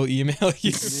 We will email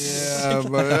you. Yeah,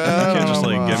 but You can't just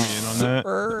like get me in on that.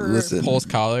 Listen. Pulse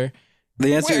collar.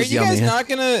 The answer Wait, are is you guys yummy. not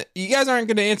gonna? You guys aren't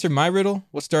gonna answer my riddle?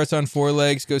 What starts on 4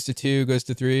 legs, goes to 2, goes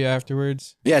to 3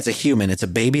 afterwards? Yeah, it's a human. It's a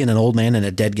baby and an old man and a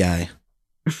dead guy.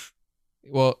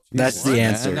 Well, That's the What,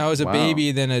 man? answer. and that was a Wow.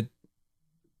 baby, then a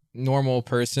normal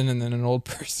person, and then an old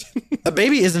person. A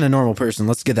baby isn't a normal person.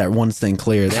 Let's get that one thing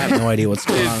clear. They have no idea what's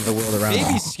going on in the world around them.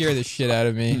 Babies scare the shit out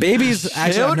of me. Babies actually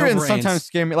have no Children brains. sometimes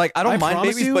scare me. Like I don't I mind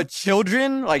promise babies, you- but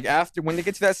children, like after when they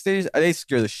get to that stage, they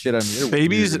scare the shit out of me. They're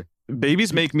Babies, weird.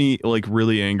 babies make me like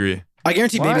really angry. I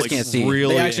guarantee What? babies Like, can't see.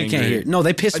 really They actually can't angry. hear. No,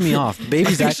 they piss me off. I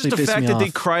Babies think actually it's just the piss fact me that off. they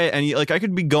cry and you, like I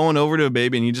could be going over to a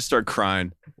baby and you just start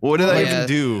crying. What did I Yeah. even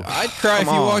do? I'd cry if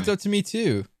Come you on. walked up to me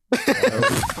too.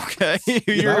 Okay,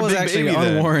 you're that a was big actually baby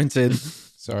then. unwarranted.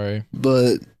 Sorry.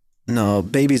 But no,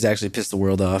 babies actually piss the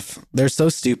world off. They're so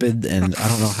stupid, and I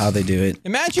don't know how they do it.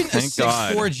 Imagine a Thank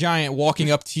 6'4" God. giant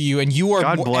walking up to you, and you are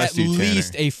God mo- bless at you, Tanner.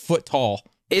 least a foot tall.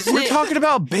 Isn't We're it? talking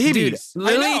about Dude, babies.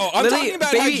 literally, I know. I'm literally, talking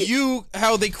about baby,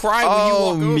 how they cry when Oh, you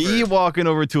walk over. me walking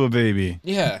over to a baby.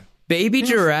 Yeah. baby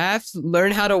giraffes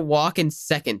learn how to walk in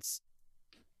seconds.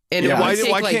 And Yeah. it would Why,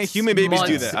 take, why like, can't human babies do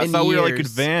months that? I and thought we were like years.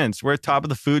 advanced. We're at top of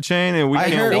the food chain and we I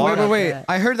can't heard. walk. Wait.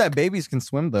 I heard that babies can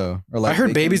swim though. Or like I heard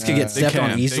they babies can get They stepped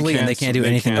on can. easily, They and they can. can't do They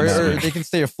anything can. about or it. they can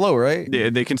stay afloat, right?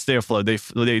 They can stay afloat. They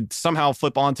somehow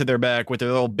flip onto their back with their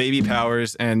little baby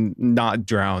powers and not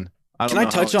drown. I don't Can I know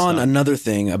how touch it's on done. another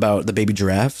thing about the baby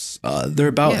giraffes? They're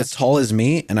about Yeah. as tall as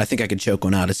me, and I think I could choke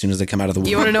one out as soon as they come out of the womb.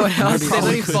 You want to know what else? They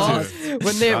literally could fall too.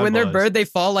 when they God when they're bless. bird. They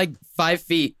fall like 5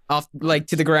 feet off, like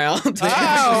to the ground.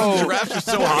 Ow! Giraffes are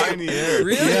so high in the air.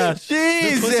 Really? Yeah.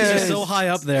 Jesus. The pussies are so high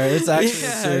up there. It's actually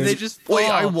yeah, absurd. they just fall. Wait,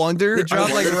 I wonder. They drop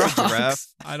I like wonder if a rocks. giraffe.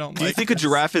 I don't Do you like think a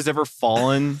giraffe has ever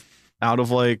fallen out of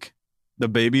like the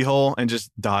baby hole and just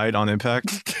died on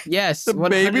impact? Yes, The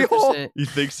baby hole? 100%. You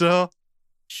think so?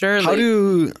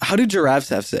 Surely. How do giraffes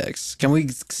have sex? Can we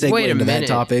segue Wait a into that minute.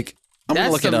 topic? I'm gonna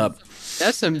That's look it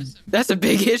some- up. That's a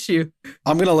big issue.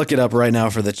 I'm gonna look it up right now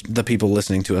for the people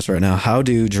listening to us right now. How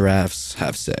do giraffes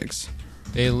have sex?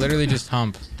 They literally just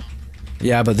hump.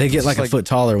 Yeah, but they get like a like- foot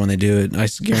taller when they do it. I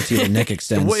guarantee the neck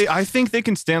extends. Wait, I think they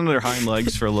can stand on their hind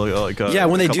legs for like a Yeah,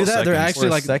 when they couple do that, they're seconds. actually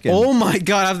a like, second. oh my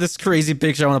god, I have this crazy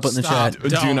picture I want to put in the Stop. chat. Do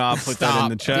Don't. not put that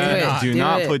in the Stop. chat. Do it. Do Do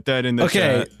not it. put that in the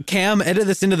Okay, chat. Cam, edit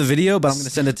this into the video, but I'm gonna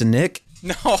send it to Nick.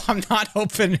 No, I'm not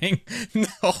opening.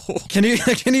 No, Can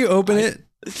you open it?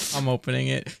 I'm opening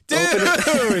it. Dude!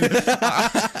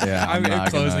 Yeah, I'm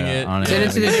closing it. Send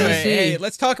it to the Anyway, PC. hey,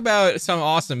 let's talk about some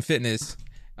awesome fitness.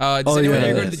 Does Oh, anyone yeah,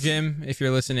 here go to yes. the gym if you're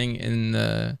listening in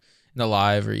the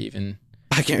live or even?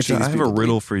 I guarantee I these have a people do.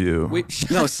 riddle for you. We,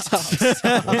 No, stop.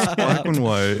 Black and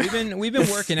white. we've been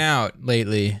working out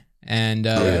lately, and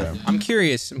yeah. I'm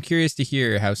curious to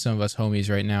hear how some of us homies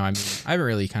right now. I mean, I haven't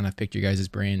really kind of picked your guys'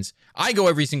 brains. I go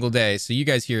every single day, so you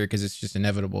guys hear it because it's just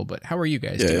inevitable. But how are you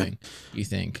guys Yeah, yeah. doing? You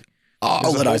think? I'll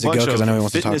There's a let whole Isaac go bunch because I of know he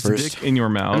wants to talk fitness first. dick in your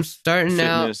I'm mouth. starting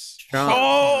out Fitness. strong.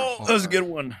 Oh, that was a good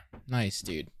one. Nice,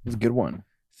 dude. That's a good one.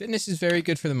 Fitness is very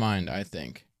good for the mind, I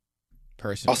think.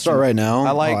 Personally, I'll start right now. I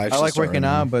I'll like actually start working right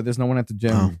now. out, but there's no one at the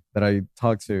gym Oh. that I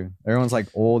talk to. Everyone's like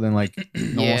old and like no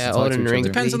one wants Yeah, to talk old to and each other. wrinkly.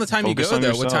 Depends on the time you Focus go, on though.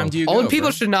 What yourself. time do you go? Old people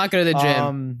bro? should not go to the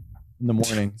gym. In the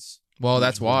mornings. Well,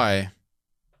 that's why.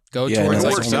 Go Yeah, towards no,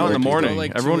 Everyone like it's works only out in the working. Go morning.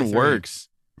 like 2 or Everyone 3. works.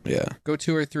 Yeah. Go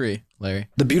 2 or 3, Larry.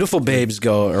 The beautiful babes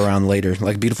go around later.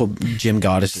 Like beautiful gym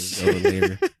goddesses go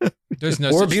later. There's no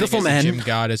Or such beautiful thing as a men. gym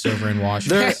goddess over in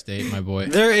Washington There- State, my boy.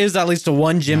 There is at least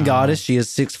one gym No. goddess. She is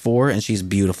 6'4" and she's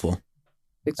beautiful.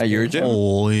 At your gym?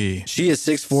 Holy. She is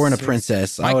 6'4" and a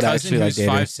princess. I My would cousin actually like who's date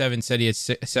her. 5'7" said he had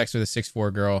sex with a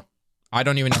 6'4" girl. I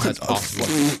don't even know how that's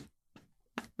possible.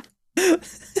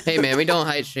 Hey man, we don't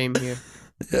height shame here.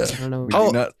 Yeah. I don't know. How-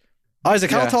 Do not-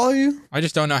 Isaac, how Yeah. tall are you? I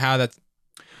just don't know how that.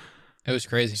 It was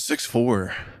crazy.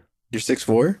 6'4". You're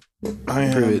 6'4"? I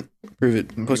am. Prove it. Prove it.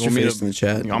 Post You your want me face to- in the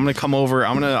chat. I'm gonna come over.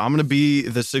 I'm gonna be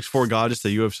the 6'4" goddess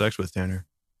that you have sex with, Tanner.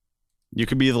 You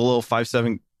could be the little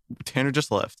 5'7". Tanner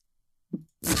just left.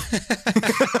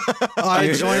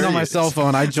 I joined on my cell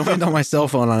phone. I joined on my cell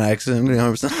phone on accident. I'm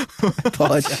gonna 100%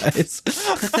 apologize.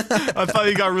 I thought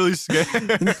you got really scared.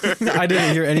 I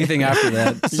didn't hear anything after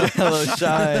that. So- Yellow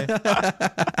shy.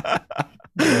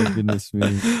 Oh goodness me.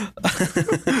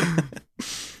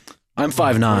 I'm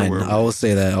 5'9". Where were we? I will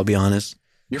say that. I'll be honest.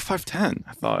 You're 5'10",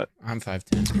 I thought. I'm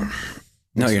 5'10".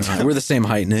 No, you're not. We're the same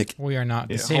height, Nick. We are not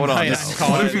the Yeah, same hold on. height.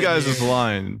 What if you guys is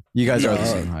lying? You guys are the No.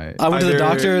 same height. I went to the Either-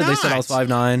 doctor. They said I Not. was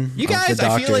 5'9". You I went to guys, the I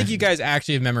feel doctor. like you guys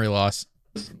actually have memory loss.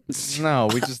 No,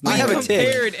 we just. I have a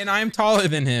tick. compared, and I'm taller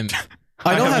than him.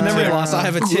 I don't I have have a memory tick. loss. I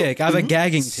have a tick. I have a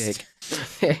gagging tick.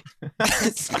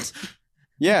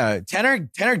 Yeah, Tanner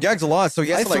gags a lot, so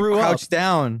he has I to like threw up. crouch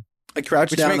down. I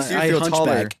crouch Which down. makes you I feel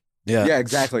hunchback. Yeah. Yeah,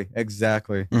 exactly.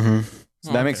 Mm-hmm.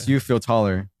 So that makes you feel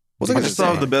taller. What was I I just gonna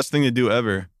thought say? of the best thing to do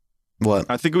ever. What?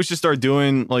 I think we should start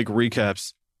doing like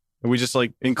recaps. And we just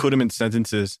like include them in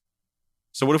sentences.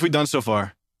 So what have we done so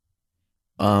far?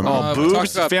 Um, Oh, we Boobs,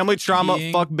 talked about family trauma,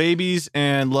 peeing. fuck babies,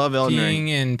 and love Elden Ring. Peeing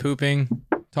and pooping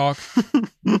talk.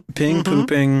 ping,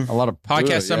 pooping. A lot of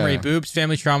Podcast summary: yeah. boobs,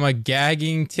 family trauma,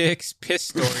 gagging, ticks, piss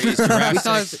stories, giraffe We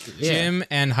sex, talked- yeah. gym,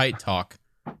 and height talk.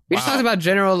 We just Wow. talked about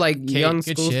general like Okay, young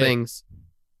good school shit. things.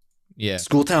 Yeah,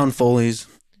 Schooltown Follies.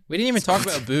 we didn't even talk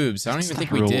about boobs. I don't even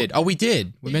think we Real- did. Oh, we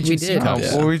did. We mentioned We did. C-cups.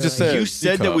 Yeah. Well, we just said You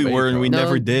said that we were and we No,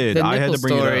 never did. The I had to nipple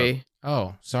bring it story.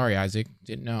 Oh, sorry, Isaac.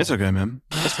 Didn't know. up. It's okay, man.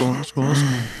 That's cool. That's cool. That's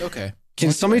cool. Okay.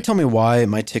 Can somebody tell me why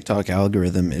my TikTok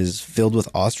algorithm is filled with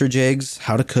ostrich eggs,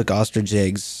 how to cook ostrich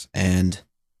eggs, and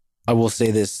I will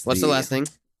say this. What's the last thing?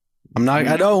 I'm not.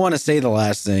 I don't want to say the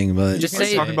last thing, but Just We're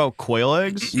say talking about quail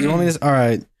eggs. you want me to? All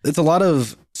right. It's a lot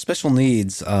of special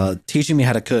needs. Teaching me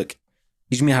how to cook,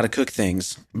 teaching me how to cook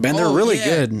things, and they're Oh, really yeah.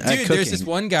 good Dude, at cooking. there's this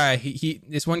one guy.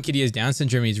 This one kid. He has Down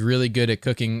syndrome. He's really good at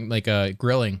cooking, like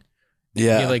grilling.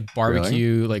 yeah. He had, like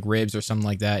barbecue, like ribs or something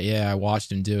like that. Yeah, I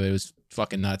watched him do it. It was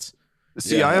fucking nuts.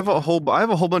 See, Yeah. I have a whole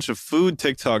bunch of food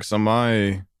TikToks on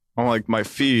my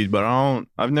feed, but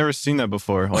I've never seen that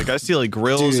before. Like I see like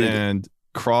grills Dude. and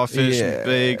crawfish Yeah. and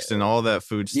bakes and all that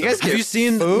food You stuff. guys have get you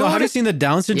seen? food? No, have you seen the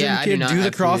Down syndrome Yeah, I do kid not do the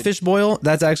have food. crawfish boil?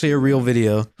 That's actually a real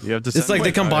video. You have to It's send like me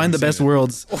they that. I combine the haven't best seen it.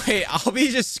 worlds. Wait, I'll be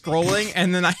just scrolling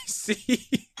and then I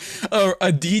see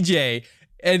a DJ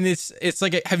and it's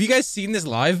like have you guys seen this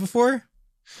live before?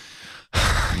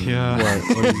 Yeah.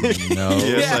 No.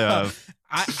 Yes, Yeah.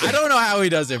 I have. I don't know how he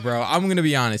does it, bro. I'm gonna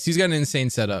be honest. He's got an insane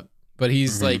setup, but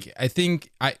he's Mhm. like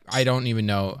I don't even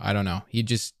know. I don't know.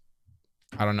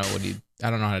 I don't know I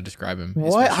don't know how to describe him.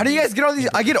 What? How do you guys get all these?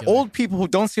 I get particular. old people who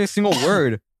don't say a single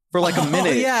word for like a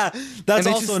minute. Oh, yeah, And that's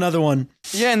they also just- another one.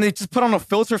 Yeah, and they just put on a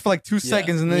filter for like 2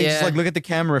 seconds, and then they just Yeah. like look at the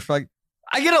camera for like.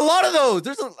 I get a lot of those.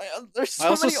 There's so I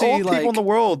also many see, old like- people in the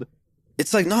world.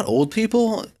 It's like not old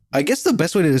people. I guess the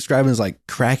best way to describe them is like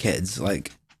crackheads.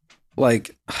 Like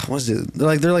what is it? They're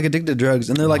like addicted to drugs,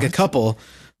 and they're like a couple.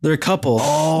 They're a couple.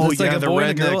 Oh, It's like yeah, a the boy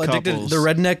and a redneck girl addicted. couples. The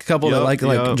redneck couple that Yup, like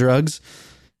yup. drugs,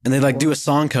 and they like do a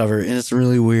song cover, and it's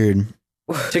really weird.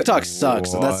 TikTok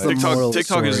sucks. That's the What? moral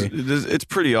TikTok story. is it's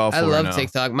pretty awful. I right love now.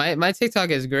 TikTok. My TikTok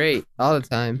is great all the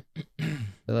time.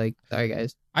 So, like, sorry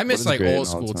guys. I miss is like great old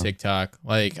all the school time? TikTok.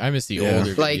 Like I miss the Yeah.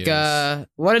 older Like, videos.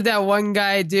 what did that one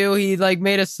guy do? He like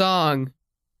made a song.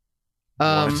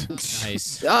 What?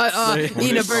 Nice.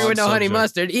 Eating a burger with no honey subject.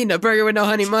 mustard. Eating a burger with no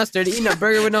honey mustard. Eating a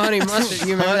burger with no honey mustard.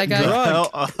 You remember that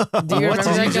guy? Do you What remember did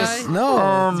that you guy? just? No.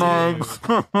 Oh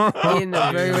my Eating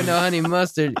a burger with no honey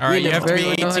mustard. All right, Eating you a have to be burger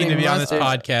with no 18 to honey be on this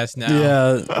mustard. podcast now.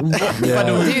 Yeah. yeah.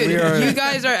 Dude, We are- you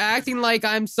guys are acting like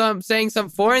I'm saying some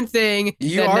foreign thing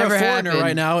You that are never a foreigner happened.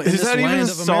 right now in Is this that even land a of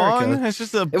song? America. It's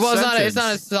just a Well, it's not a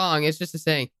sentence. song. It's just a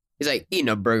saying. He's like eating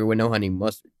a burger with no honey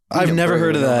mustard. I've Eating a never burger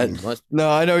heard of with no that. honey mustard. No,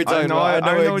 I know what you're I talking know- about.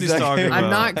 I know what he's talking about. I'm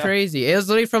not crazy. It was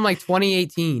literally from like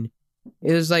 2018.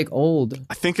 It was like old.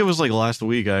 I think it was like last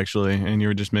week actually, and you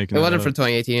were just making. It that wasn't up. for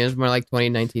 2018. It was more like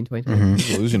 2019, 2020.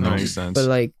 Mhm. Losing That makes sense. But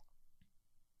like,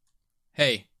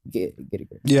 Hey, get it.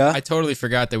 Yeah. I totally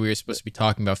forgot that we were supposed to be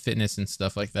talking about fitness and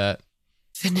stuff like that.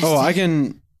 Oh, I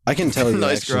can tell you.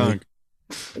 Nice actually.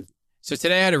 grunk. So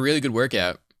today I had a really good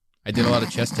workout. I did a lot of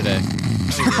chest today.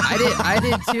 I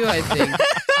did too. I think.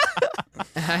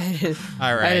 I did. All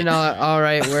I right. did an all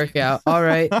right workout. All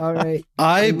right.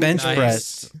 I bench Nice.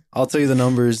 pressed. I'll tell you the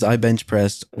numbers. I bench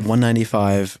pressed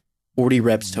 195, 40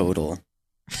 reps total.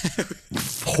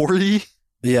 40?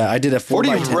 Yeah, I did a 4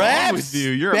 by 10. reps? With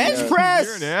you. You're Bench a, press?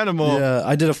 You're an animal. Yeah,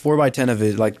 I did a 4 by 10 of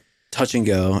it, like touch and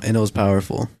go, and it was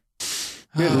powerful.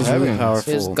 It was really Heavy.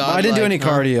 powerful. It's But I didn't do any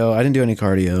godlike, huh? cardio. I didn't do any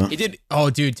cardio. He did. Oh,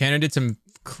 dude, Tanner did some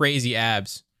crazy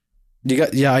abs. You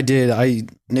got? Yeah, I did.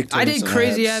 Nick. told I me did some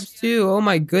crazy abs too. Oh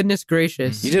my goodness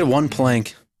gracious. You did one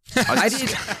plank. I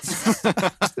did.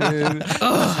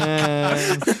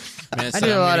 Ugh. Man, I did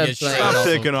a lot of Stop planks.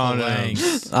 picking on him.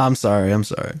 planks. I'm sorry.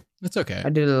 That's okay. I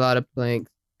did a lot of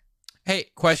planks. Hey,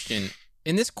 question.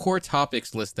 In this core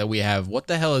topics list that we have, what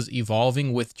the hell is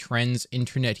evolving with trends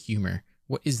internet humor?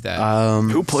 What is that?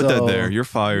 Who put that so- there? You're You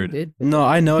fired. did. No,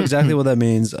 I know exactly what that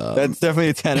means. That's definitely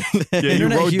a 10. Yeah, you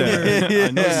Internet wrote humor. that.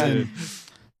 I know Yeah. you did.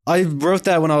 I wrote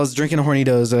that when I was drinking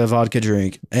Hornitos, a vodka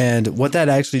drink, and what that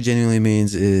actually genuinely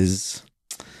means is,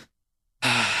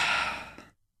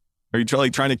 Are you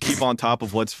trying to keep on top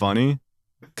of what's funny?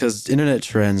 because internet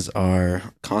trends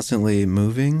are constantly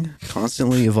moving,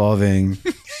 constantly evolving.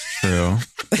 True.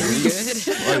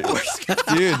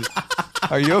 Dude,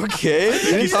 are you okay?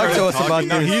 You didn't talk to us about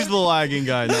No, this. he's the lagging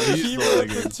guy. No, he's the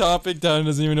lagging. topic down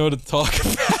doesn't even know what to talk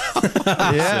about.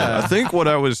 I Yeah. think what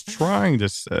I was trying to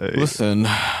say. Listen,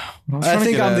 I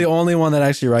think I'm the only one that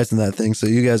actually writes in that thing, so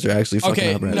you guys are actually fucking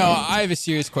Okay, up right no, now. I have a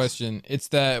serious question. It's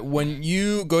that when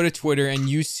you go to Twitter and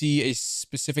you see a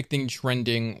specific thing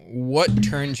trending, what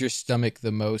turns your stomach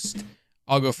the most?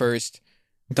 I'll go first.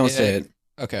 Don't say it.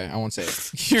 Okay, I won't say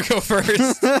it. You go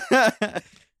first.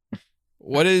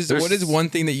 What is one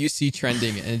thing that you see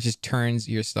trending and it just turns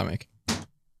your stomach?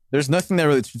 There's nothing that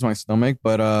really turns my stomach,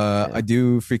 but I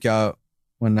do freak out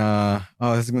when oh,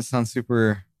 this is gonna sound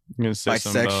super I'm gonna say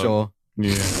something about- bisexual.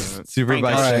 Yeah. Super All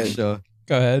right. bisexual.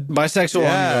 Go ahead. Bisexual on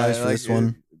your eyes for like, this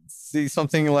one. See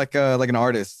something like an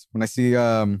artist. When I see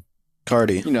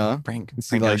Cardi. you know, Frank. I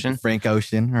see like Frank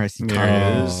Ocean, or I see There Cardi,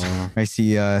 it is. or I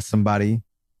see somebody.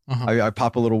 Uh-huh. I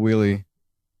pop a little wheelie.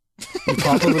 You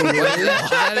pop a little What is wheelie. that? Is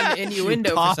that an innuendo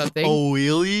for Pop something? a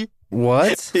wheelie?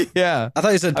 What? Yeah, I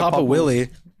thought you said I pop a pop a- willy.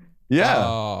 yeah.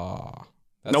 Oh,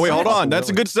 No, wait, hold Pop a on. That's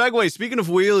a wheelie. good segue. Speaking of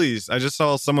wheelies, I just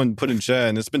saw someone put in chat,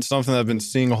 and it's been something that I've been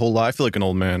seeing a whole lot. I feel like an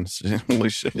old man. Holy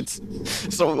shit.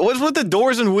 So what's with the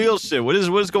doors and wheels shit? What is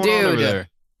going on over Dude. there?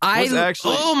 I What's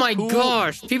actually- oh my who-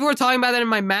 gosh! People were talking about that in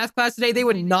my math class today. They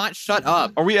would not shut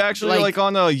up. Are we actually Like- like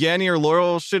on the Yanni or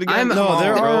Laurel shit again? I'm Come No, on,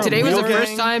 there bro. are Today was the wheel first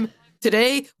gang. time.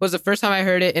 Today was the first time I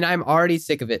heard it, and I'm already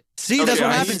sick of it. See, Okay, that's what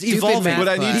I happens. stupid Evolving. math What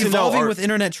I need to know Evolving are- with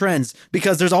internet trends,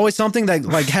 because there's always something that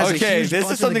like has a Okay, huge this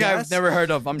punch is in the something I've gas. never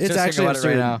heard of. I'm It's just actually thinking about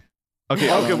it right absurd. now. Okay, I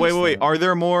don't okay, wait. understand. Are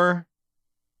there more?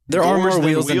 There are doors more than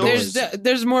wheels than wheels? doors.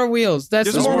 There's more wheels. That's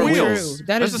There's more totally wheels. true.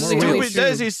 That is That's a totally stupid. true.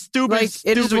 That is a stupid, Like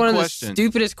it is stupid one of the question.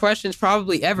 stupidest questions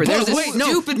probably ever. But There's a wait, no,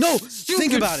 stupid, no, stupid,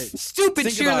 think about it. Stupid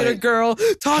Think about cheerleader it. girl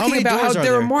talking many about how doors are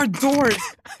there are there? more doors.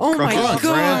 Oh my Grunk,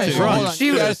 gosh! Grunk, Hold on. She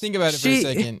You was gotta think about it for a she-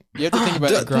 second. You have to think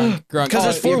about it, Grunk. Grunk. Because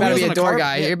there's Oh, four you better wheels be on a a door car.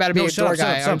 guy. You better be No, a shut door up, shut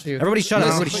guy, up, shut aren't up. you? Everybody shut up.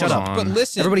 No, Everybody come shut up. on. But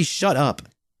listen, Everybody shut up.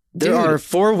 There Dude. are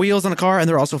 4 wheels on a car, and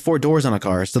there are also 4 doors on a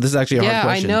car. So this is actually a hard Yeah, I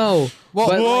question. know. Well,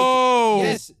 But, like, whoa.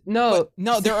 Yes, no. But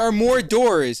no, there are more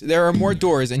doors. There are more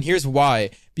doors, and here's why.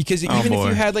 Because even if boy.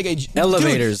 you had like a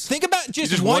Elevators. Dude, think about You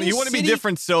just just one. want you want to be city-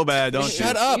 different so bad, don't you?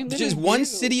 Shut up. You Just didn't one do.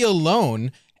 city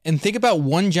alone, and think about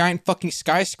one giant fucking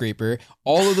skyscraper.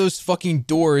 All of those fucking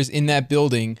doors in that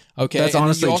building. Okay, That's and then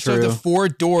honestly you also have true. the 4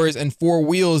 doors and 4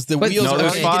 wheels. The But- wheels No, are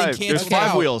there's getting 5. There's canceled 5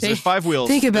 out. wheels. There's 5 wheels.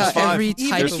 Think about There's 5. every Even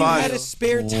type if of you had wheel. a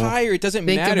spare tire, it doesn't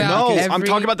Think matter. about No, because I'm every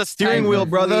talking about the steering type wheel, of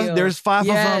brother. wheel. There's 5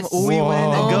 Yes. of them. We win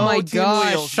and Oh go. my Team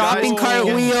gosh! wheels, Shopping guys. cart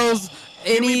Can we- wheels.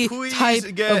 Can we Any please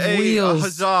type get of a wheels.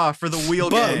 huzzah for the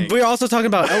wheel gang? But we're also talking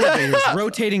about elevators,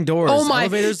 rotating doors. Oh my!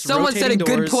 Elevators, Someone said a rotating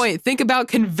good doors. point. Think about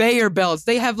conveyor belts.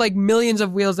 They have like millions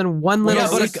of wheels in one little Yeah,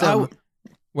 but system.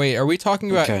 Wait, are we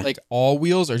talking about Okay. like all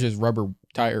wheels or just rubber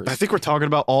tires? I think we're talking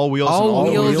about all wheels. and all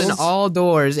wheels wheels? and all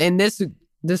doors. And this girl.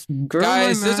 in my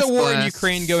Guys, there's a math war in class-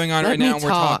 Ukraine going on Let right me now, and we're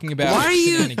talk. talking about Why do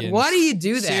you? shenanigans. Why do you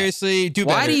do that? Seriously, do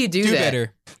Why better. do you do that?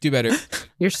 better. Do better.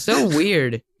 You're so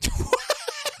weird.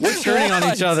 We're turning on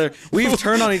each other. We've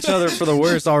turned on each other for the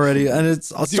worst already, and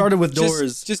it's started with Just-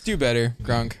 doors. Just do better,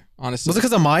 Grunk. Honestly. Was it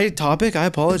because of my topic? I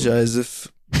apologize if.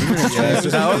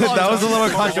 that was a little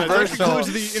That controversial.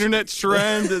 concludes the internet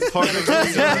trend. Part of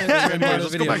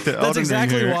Let's go back to That's Elden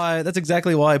exactly Ring here. why. That's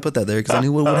exactly why I put that there because I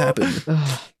knew what would happen.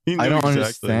 He knew I don't exactly.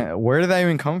 understand. Where did that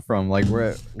even come from? Like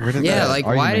where did Yeah, that like,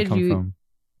 argument why did come you- from?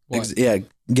 What? Yeah,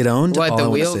 get owned. What Oh, I the wanna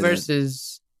wheel say that.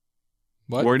 versus?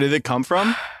 What? Where did it come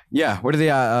from? Yeah, where did the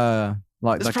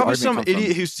like It's the probably argument some come from?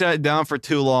 idiot who sat down for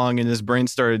too long and his brain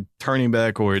started turning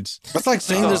backwards. That's like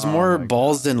saying there's Oh more my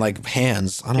balls than like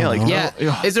hands. I don't Yeah, like, know. Yeah.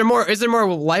 Yeah. Is there more? Is there more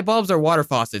light bulbs or water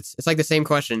faucets? It's like the same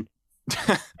question.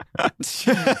 Is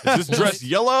this dress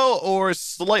yellow or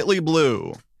slightly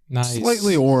blue? Nice.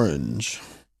 Slightly orange.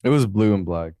 It was blue and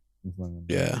black.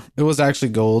 Yeah, it was actually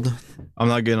gold. I'm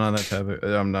not getting on that topic.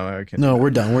 I'm not. I can't. No, we're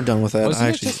done. We're done with that. Wasn't I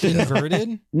it actually just did that.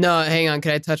 inverted? No, hang on.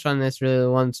 Can I touch on this really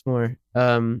once more?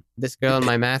 This girl in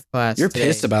my math class. You're today,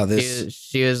 pissed about this.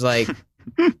 She was like,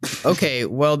 Okay,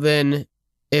 well then,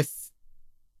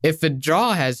 if a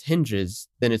draw has hinges,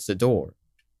 then it's a door.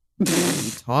 What are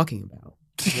you talking about?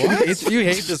 You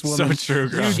hate this So woman. true, You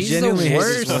Grunk. She's genuinely the hate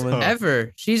this worst woman.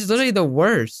 ever. She's literally the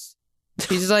worst.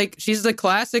 She's the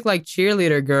classic like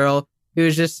cheerleader girl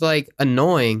who's just like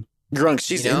annoying. Grunk,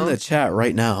 she's You know? in the chat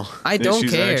right now. I Yeah, don't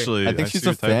she's care. Actually, I think she's see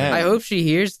a her typing. fan. I hope she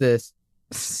hears this.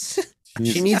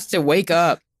 She needs to wake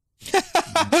up.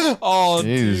 Oh, Jeez,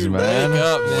 dude, man. wake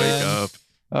up, Wake man. up.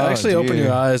 Actually, open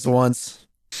your eyes once.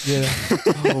 Yeah.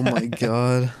 Oh my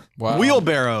god. Wow.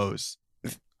 Wheelbarrows.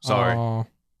 Sorry. Oh.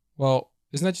 Well,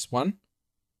 isn't that just one?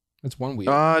 That's one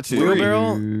wheel. Two.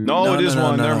 Wheelbarrow? No, it is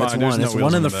one. Never mind. It's There's one. no It's wheels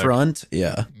one in on the the back. front.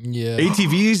 Yeah. yeah.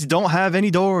 ATVs don't have any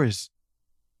doors.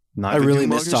 I really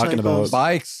miss talking about-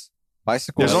 Bicycles.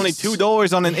 There's only 2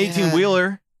 doors on an Yeah.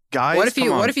 18-wheeler. Guys, What if you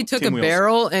come on. took Team a wheels.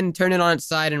 barrel and turned it on its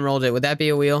side and rolled it? Would that be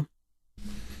a wheel?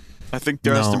 I think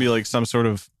there has No. to be like some sort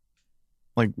of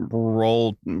like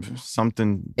roll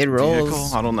something. It rolls. vehicle?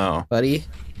 I don't know. Buddy.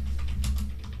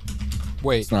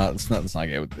 Wait. Let's not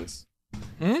get with this.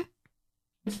 Hmm?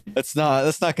 Let's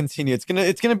not continue. It's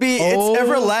gonna be Oh. it's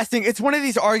everlasting. It's one of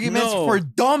these arguments No. for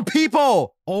dumb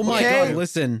people. Oh my Okay. god,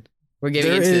 listen. We're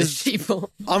getting There into is- this, people.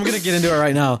 I'm gonna get into it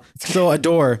right now. So a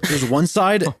door, there's one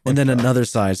side and then another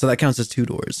side. So that counts as 2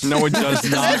 doors. No, it does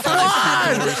not. Come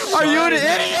on! Are you an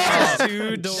idiot?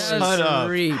 2 doors. Shut up.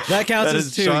 Reach. That counts That as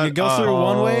is 2. shut You go through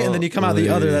one way and then you come out the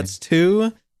other. Holy. That's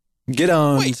 2. Get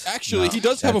on. Wait, actually, he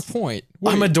does have a point.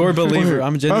 Wait, I'm a door believer.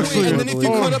 I'm genuinely wait, a and door then if you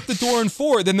believer. cut up the door in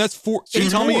 4, then that's 4. So you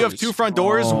 8 tell me you have doors. 2 front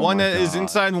doors, Oh one my that is God.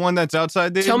 inside and one that's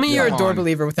outside, dude? Tell me you're a Come door on.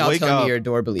 believer without Wake telling up. me you're a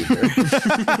door believer.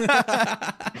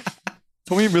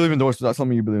 Tell me you believe in doors without telling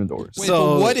me you believe in doors. Wait,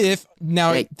 So- but what if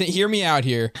now? Wait. Hear me out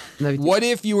here. No, What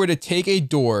if you were to take a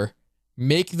door,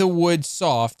 make the wood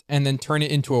soft, and then turn it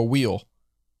into a wheel?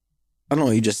 I don't know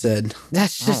what you just said.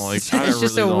 That's I just don't like- it's I just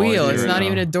really a don't wheel. like it It's right not now.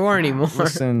 even a door anymore.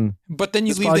 Listen, But then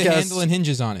you This leave the podcast- handle and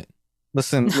hinges on it.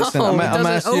 listen. No, I'm it gonna doesn't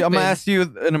ask you. I'm open. gonna ask you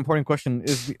an important question: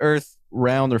 is the Earth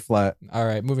round or flat? All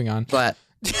right, moving on. But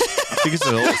I think it's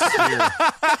a little sphere.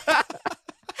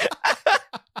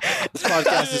 This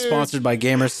podcast is sponsored by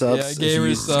Gamer Subs. Yeah, Gamer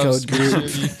Use Subs. Code group.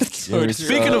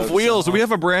 Speaking of wheels, we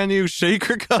have a brand new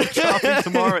Shaker Cup dropping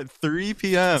tomorrow at 3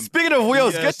 p.m. Speaking of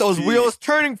wheels, get those EST. wheels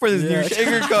turning for this Yeah. new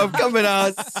Shaker Cup coming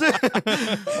out.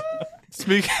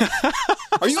 Speaking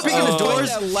Are you speaking of doors?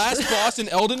 That last boss in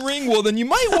Elden Ring? Well, then you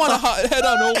might want to head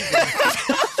on over.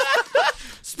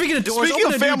 Speaking of doors, Speaking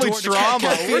open of a new family door to trauma,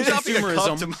 cafe we're dropping a cup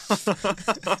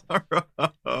consumerism.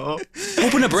 tomorrow.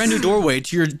 Open a brand new doorway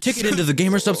to your ticket into the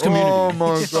Gamer Subs community. Oh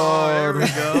my There we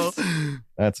god, go.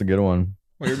 that's a good one.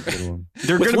 That's a good one.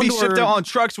 They're With going to one be shipped door- out on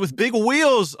trucks with big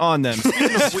wheels on them.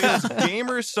 Speaking of wheels,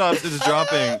 Gamer Subs is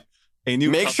dropping a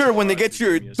new. Make cup sure when they tomorrow get to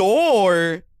your at 3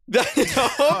 door.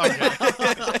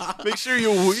 Make sure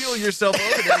you wheel yourself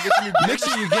over there. Get some new Make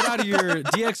sure you get out of your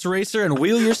DX Racer and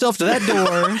wheel yourself to that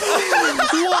door.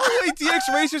 Wait,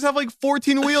 DX Racers have like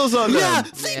 14 wheels on them.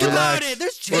 think Yeah. about it.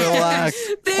 There's Relax.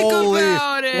 think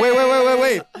about it.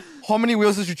 Wait. How many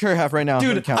wheels does your chair have right now?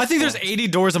 Dude, I think there's 80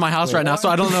 doors in my house right now, so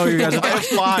I don't know what you guys I have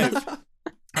 5.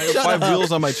 I have 5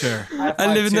 wheels on my chair.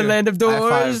 I live in the land of I have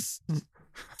five. doors.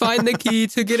 Find the key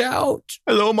to get out.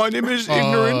 Hello, my name is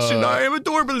Ignorance, and I am a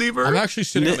door believer. I'm actually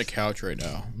sitting on the couch right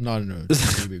now. I'm not in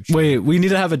a big Wait, we need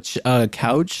to have a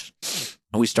couch.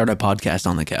 We start a podcast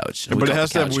on the couch. But We it call has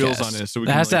it to have Couch wheels Cast. on it, so we It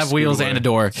can, has to like, have scoot wheels away. and a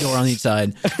door on each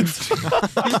side. a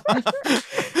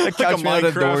like a couch made out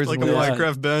of Minecraft, doors. like a and wheels.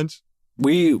 Minecraft bench.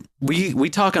 We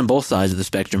talk on both sides of the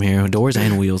spectrum here, doors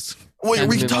and wheels. Wait, Time are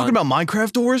we to move talking about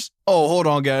Minecraft doors? Oh, hold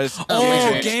on, guys. Oh,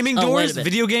 wait, wait. gaming Oh, wait doors, a minute.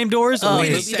 video game doors. Oh,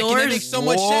 wait, movie That doors? makes so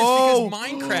much Whoa.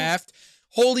 sense because Minecraft,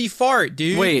 holy fart,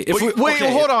 dude. wait, if we, Wait,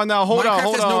 okay. hold on now. Hold Minecraft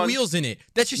on. has no wheels in it.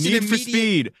 That's just Need an for immediate.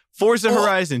 Speed, Forza Oh.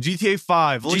 Horizon, GTA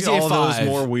 5. Look GTA at all 5. those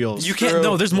more wheels. You can't.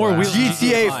 No, there's more Wow. wheels. in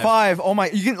GTA 5. Oh my!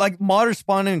 You can like modders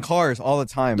spawn in cars all the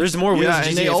time. There's more wheels. yeah, in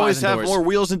and GTA they 5 always than have doors. more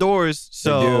wheels and doors.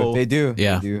 So They do.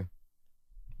 Yeah. They do.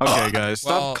 okay, guys,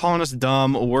 stop Well, calling us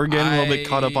dumb. We're getting a little bit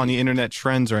caught up on the internet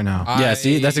trends right now. Yeah,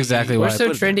 see, that's exactly We're why I so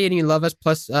put it there. trendy and you love us.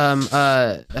 Plus,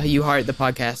 you heart the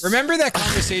podcast. Remember that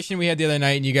conversation we had the other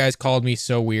night, and you guys called me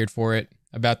so weird for it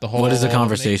about the whole. What is the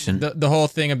conversation? The whole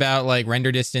thing about like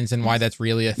render distance and why that's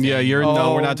really a thing. Yeah, no,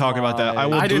 Oh we're not talking about that. I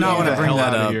will. I do not want wanna to bring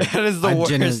that up. That is the I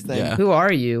worst genuinely- thing. yeah. Who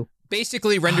are you?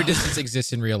 Basically, render distance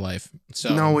exists in real life.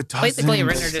 So No, it doesn't. Basically,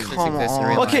 render distance Come exists in on.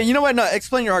 real life. Okay, you know what? No,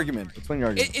 explain your argument. Explain your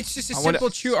argument. It's just a I wanna- simple,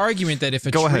 true argument that if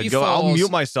a Go tree ahead. Go. falls, I'll mute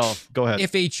myself. Go ahead.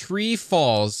 if a tree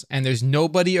falls and there's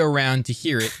nobody around to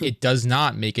hear it, it does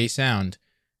not make a sound.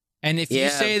 And if you Yeah,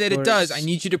 say of that it does, I course.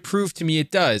 need you to prove to me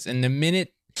it does. And the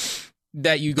minute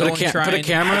that you go and try put a and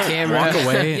camera, walk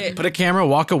away, Yeah. put a camera,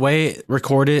 walk away,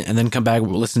 record it, and then come back,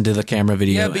 listen to the camera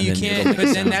video. Yeah, but and you then can't. it'll But make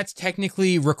then sound. that's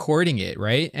technically recording it,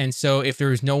 right? And so if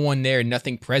there's no one there,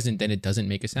 nothing present, then it doesn't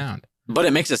make a sound. But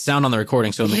it makes a sound on the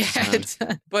recording, so it makes a sound. it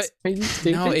does. But Are you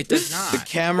stupid? no, it does not. The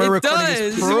camera It recording does.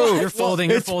 is proof. You're folding.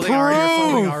 You're It's folding already. You're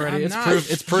folding proof. already. I'm It's not.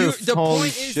 proof. It's proof. The Holy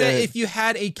point is that shit. if you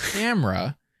had a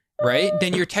camera, right,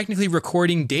 then you're technically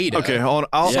recording data. Okay, hold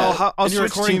on. I'll And you're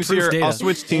switch recording teams proof here. data. I'll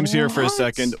switch teams here for a What?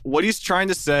 second. What he's trying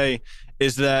to say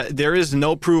is that there is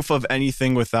no proof of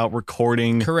anything without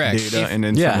recording Correct. data If- and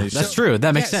Yeah, information. that's true.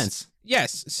 That makes Yes. sense.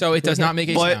 Yes, so it does not make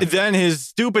a But sound. then his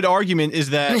stupid argument is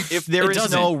that if there It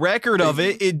is no record of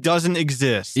it, it doesn't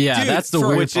exist. Yeah, Dude, that's the for-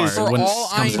 weird which is- part. For when it all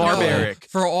I comes to know, barbaric.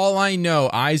 for all I know,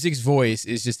 Isaac's voice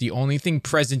is just the only thing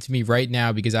present to me right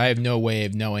now because I have no way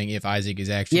of knowing if Isaac is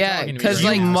actually Yeah, talking to me. because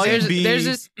right like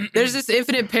now. there's this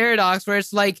infinite paradox where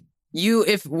it's like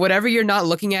if whatever you're not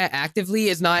looking at actively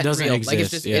is not Doesn't real, like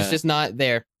exist, it's yeah. just not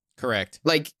there. Correct.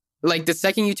 Like the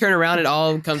second you turn around, it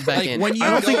all comes back Like, in. when you I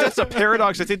don't go- think that's a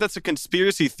paradox. I think that's a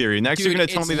conspiracy theory. Next, Dude, you're going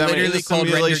to tell it's me that literally it's a called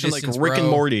render simulation like distance, Rick and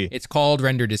bro. Morty. It's called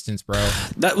render distance, bro.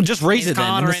 That just raise It's it then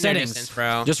called in the render settings, distance,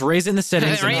 bro. Just raise it in the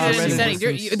settings. Raise and it in the render settings.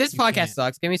 distance. This You podcast can't.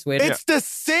 sucks. Give me Switch. It's the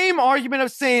same argument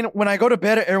of saying when I go to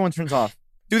bed, everyone turns off.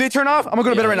 Do they turn off? I'm gonna go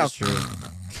to bed right now. That's true.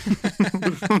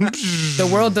 The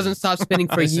world doesn't stop spinning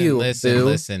for you. Boo.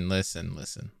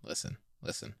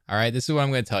 Listen. All right, this is what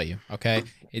I'm going to tell you. Okay,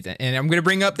 and I'm going to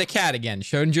bring up the cat again,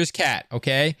 Schrodinger's cat.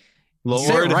 Okay,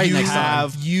 Lord, right you next time.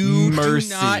 have you mercy.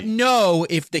 do not know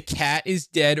if the cat is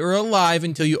dead or alive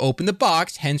until you open the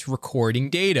box, hence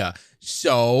recording data.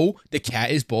 So the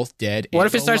cat is both dead. What and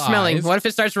if it starts smelling? alive. What if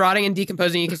it starts rotting and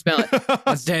decomposing? You can smell it.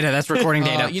 That's data. That's recording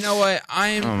data. You know what?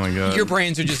 Oh my god. Your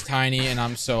brains are just tiny, and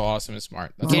I'm so awesome and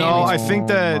smart. That's No, all. I think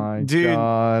that, Oh my dude-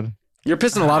 God. You're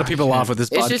pissing a lot of people off with this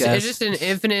It's podcast. just an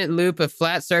infinite loop of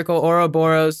flat circle,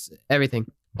 Ouroboros,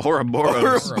 everything.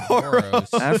 Ouroboros.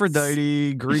 Ouroboros.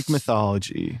 Aphrodite, Greek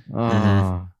mythology.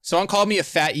 Someone called me a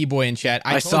fat e-boy in chat.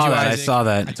 I told saw you, that. I Isaac. saw I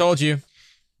that. told you.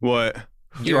 What?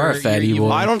 You are a fat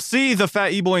e-boy. I don't see the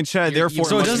fat e-boy in chat, You're therefore evil. it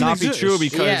So it must doesn't not be exist. true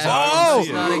because Yeah. I don't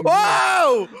see Not it. exist.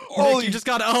 Wow! Holy, you just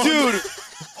got owned. dude!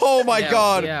 Oh my Yeah,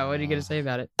 God! Yeah, what are you gonna say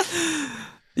about it?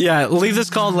 Yeah, leave this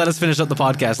call and let us finish up the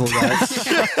podcast, little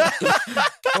guys.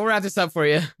 We'll wrap this up for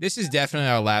you. This is definitely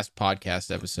our last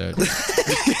podcast episode.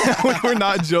 We're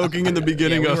not joking in the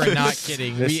beginning Yeah, of we were it. not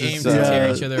kidding. This We aim is, to tear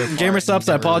uh, each other apart. Gamer and subs,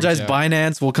 I never apologize. reach out.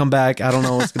 Binance, we'll come back. I don't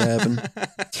know what's gonna happen.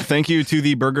 Thank you to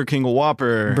the Burger King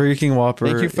Whopper. Burger King Whopper.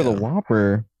 Thank you for the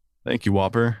Whopper. Thank you,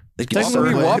 Whopper. Thank you so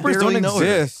Technically, much. Whoppers barely don't know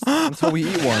her. exist until we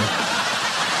eat one.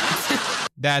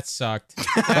 That sucked.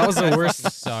 That was the worst.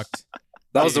 fucking sucked.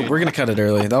 That was the, we're gonna cut it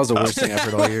early. That was the worst thing I've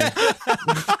heard all year.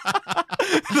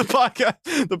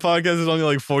 The podcast is only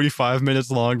like 45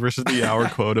 minutes long versus the hour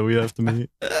quota we have to meet.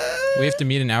 We have to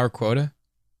meet an hour quota.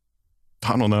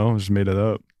 I don't know. I just made it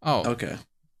up. Oh, Okay.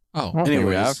 oh. I don't think we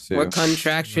Anyways, have to. We're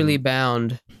contractually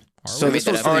bound. Are So we? this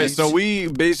was All right, so we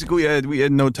basically had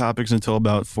no topics until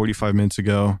about 45 minutes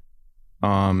ago.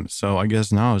 So I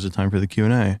guess now is the time for the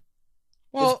Q&A.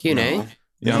 well, Q&A. No.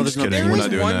 Yeah, No, I'm just there's no- kidding. there We're is not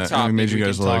doing one that. topic We made you we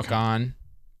guys can like. talk on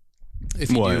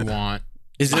if you What? do want.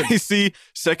 Is it? I see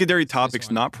secondary topics,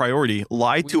 one. not priority.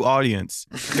 Lie to audience.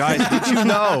 Guys, did you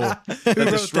know that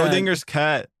the Schrodinger's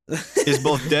cat is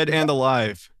both dead and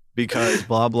alive? Because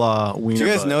blah, blah, Do you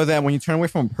guys know that when you turn away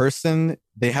from a person,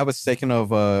 they have a second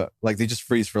of like they just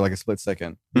freeze for like a split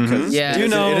second? Because Yeah. it Do you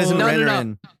isn't- know- it isn't No, no, render no.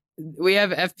 in. We have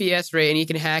FPS rate, and you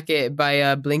can hack it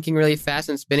by blinking really fast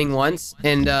and spinning once,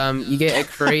 and you get a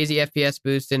crazy FPS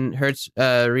boost and hertz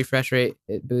refresh rate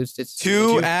boost. It's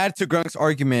To add to Grunk's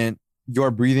argument,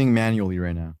 you're breathing manually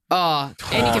right now. Oh,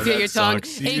 and you can feel that your tongue,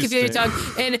 sucks. and you can feel your tongue,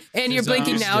 and you're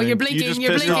blinking now. stink. You're You blinking. just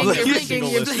You're pissed blinking. off You're every blinking. single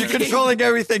You're listener. You're blinking. controlling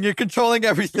everything. You're controlling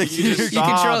everything. You just You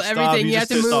control Stop, everything. you You have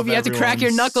just to pissed move. off You have to crack your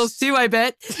everyone. knuckles too. I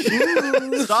bet.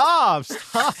 Stop.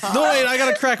 No, wait, I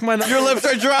gotta crack my. Your lips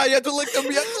are dry. You have to lick them.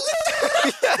 You have to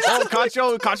lick them. Oh,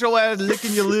 caught your ass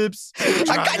licking your lips. I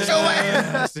got your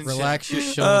ass. Relax your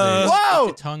shoulders. Whoa!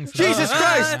 Keep the tongue from Jesus the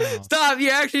Christ! mouth. Stop!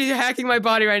 You're actually hacking my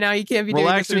body right now. You can't be doing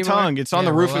Relax this your anymore. tongue. It's on Yeah,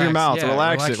 the roof of your relax. mouth. Yeah,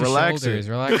 Relax it. your Relax shoulders.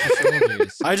 it. Relax your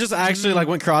shoulders. I just actually like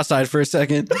went cross-eyed for a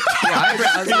second. Your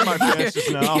eyebrows, My pants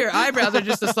just now. your eyebrows are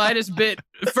just the slightest bit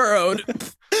furrowed.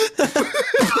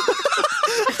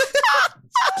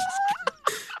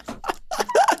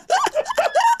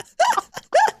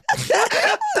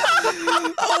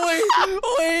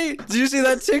 Oh wait! Did you see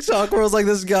that TikTok where it was like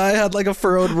this guy had like a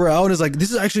furrowed brow and is like,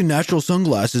 "This is actually natural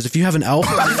sunglasses. If you have an alpha."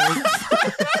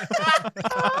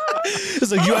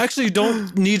 It's like you actually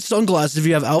don't need sunglasses if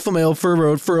you have alpha male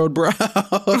furrowed brow.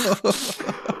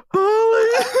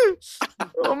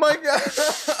 Oh my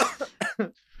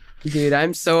god. Dude,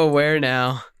 I'm so aware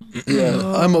now.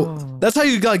 Yeah, that's how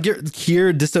you got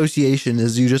cure dissociation.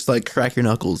 Is you just like crack your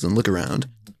knuckles and look around.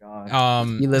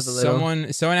 You live a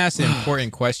little. Someone asked an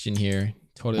important question here.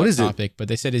 Totally What off is it? topic, but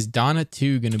they said, "Is Donna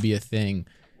 2 going to be a thing?"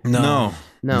 No.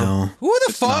 No. Who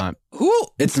the fuck? not. Who?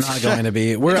 It's not going to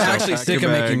be. We're actually Pack sick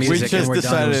your of making bags. music We and just we're done.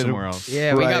 decided- Somewhere else.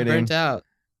 Yeah, we got Writing. burnt out.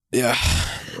 Yeah.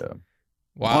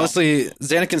 Wow. Honestly,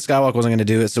 Anakin Skywalker wasn't going to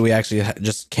do it, so we actually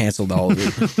just canceled all of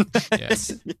it. Yeah.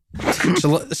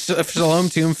 If Shalom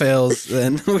Tomb fails,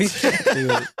 then we can't do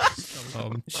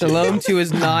it. Shalom 2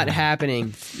 is not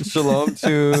happening. Shalom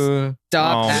to.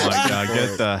 Stop Oh my asking god, for get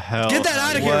it. the hell Get that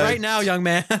out of here What? right now, young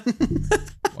man.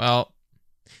 Well,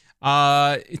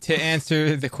 to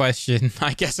answer the question,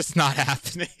 I guess it's not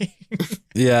happening.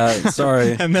 Yeah,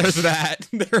 sorry. And there's that.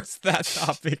 There's that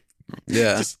topic.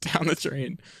 Yeah. Just down the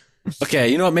drain. Okay,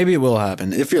 you know what? Maybe it will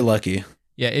happen if you're lucky.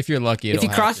 Yeah, if you're lucky, If it'll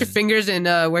you cross your happen. fingers and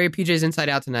wear your PJs inside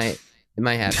out tonight, it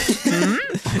might happen.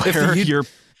 Where you're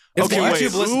If Okay, the wait,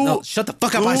 YouTube listen, who- no, shut the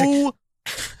fuck up, Isaac.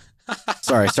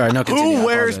 Sorry. No, continue. who I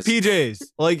wears apologize. PJs?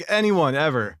 Like anyone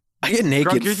ever? I get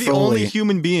naked Grunk, you're the fully. only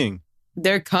human being.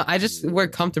 I just wear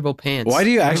comfortable pants. Why do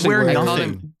you actually wear wear I call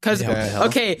nothing? them because Yeah, what the hell?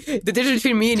 okay, the difference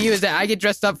between me and you is that I get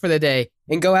dressed up for the day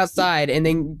and go outside and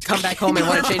then come back home and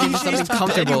want to change into something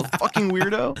comfortable. Fucking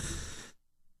weirdo.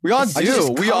 We all just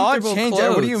do. We all comfortable change it.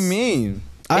 What do you clothes. mean?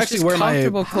 I It's actually just wear my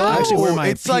comfortable clothes. I actually wear my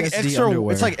it's like PSD extra.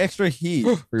 underwear. It's like extra heat.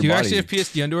 For Do you your actually body. have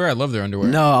PSD underwear? I love their underwear.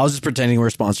 No, I was just pretending we're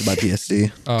sponsored by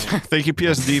PSD. Oh. Thank you,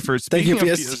 PSD, for Thank speaking you,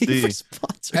 of PSD, for PSD.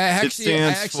 sponsoring. I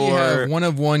stands actually for- have one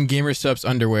of one Gamer Subs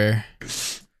underwear.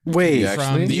 Wait, Yeah, from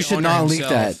actually? the you should owner not leak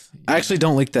that. himself. I actually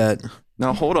don't leak that.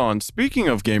 Now hold on. Speaking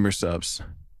of gamer subs,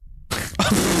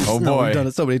 Oh No, boy. we've done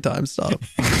it so many times. Stop.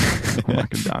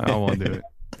 I won't do it.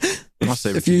 I'll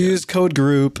save it. If you use code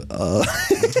group, oh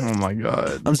my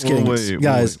god, I'm just kidding.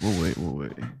 Guys. We'll wait.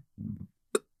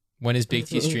 When is Big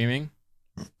T streaming?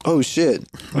 oh shit,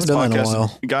 I've This done that in a podcast,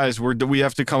 while. guys, we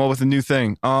have to come up with a new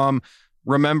thing.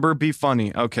 Remember, be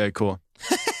funny. Okay, cool.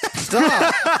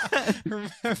 Stop.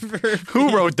 Remember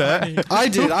Who wrote that? I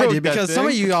did Who wrote that because some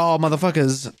of thing? you all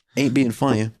motherfuckers ain't being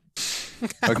funny.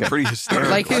 I'm pretty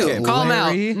hysterical. Like who? Okay, Call them out.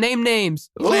 Larry. Name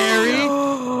names. Larry.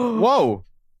 Whoa.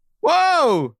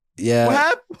 Whoa. Yeah, What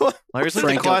happened? Larry's like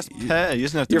Frank the class O- pet. He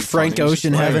doesn't have to. you're be funny. Frank He's just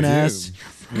Ocean like- heaven dude. ass.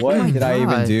 What Oh my did I even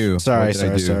God. do? Sorry, What did I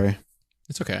do? sorry.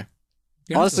 It's okay.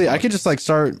 Honestly, I could just like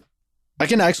start. I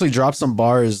can actually drop some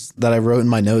bars that I wrote in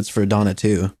my notes for Donna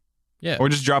too. Yeah. Or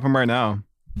just drop him right now.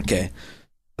 Okay.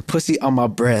 Pussy on my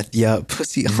breath, yeah.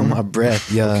 Pussy on my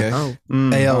breath, yeah. Okay. Oh,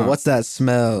 Hey, yo, Uh-huh. what's that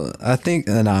smell? I think.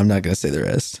 No, I'm not gonna say the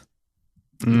rest.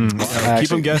 Keep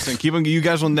Actually- him guessing. Keep him. You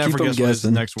guys will never Keep 'em guess what his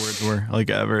guessing. next words were, like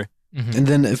ever. Mhm. And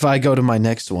then if I go to my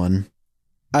next one,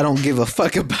 I don't give a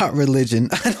fuck about religion.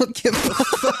 I don't give a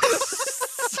fuck.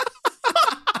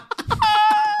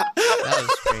 that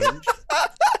was strange.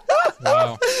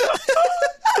 Wow.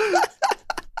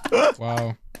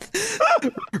 Wow.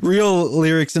 Real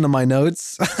lyrics into my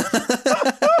notes.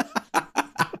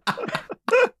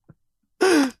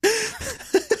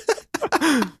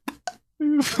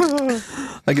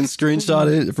 I can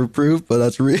screenshot it for proof, but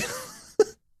that's real.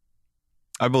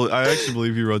 I actually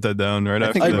believe you wrote that down right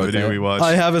after think I the wrote video that. we watched.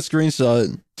 I have a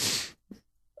screenshot.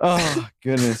 Oh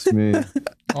goodness me.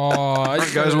 Oh, All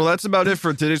right, guys. Well, that's about it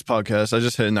for today's podcast. I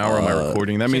just hit an hour on my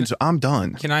recording. That means I'm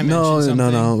done. can I mention No,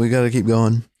 something? no. We gotta keep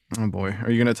going. Oh boy, are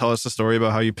you gonna tell us the story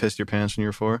about how you pissed your pants when you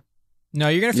were 4? No,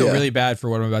 you're gonna feel Yeah. really bad for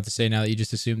what I'm about to say now that you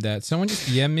just assumed that. Someone just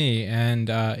DM'd me, and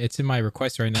it's in my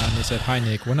request right now, and they said, "Hi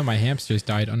Nick, one of my hamsters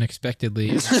died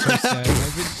unexpectedly. It's so sad."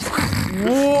 I've been-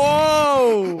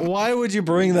 Whoa! Why would you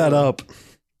bring that up?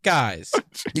 Guys,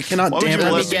 You cannot Why would you damn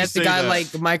Let let me us it. guess. The say guy that? like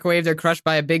microwaved or crushed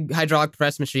by a big hydraulic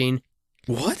press machine.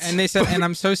 What? and they said, and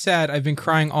I'm so sad. I've been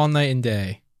crying all night and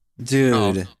day.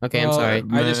 Dude. Okay, I'm Well, sorry.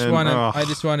 I just Man, want to. ugh. I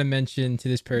just want to mention to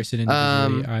this person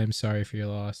individually. I'm sorry for your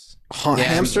loss. Yeah,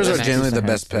 Hamsters are that's generally the actually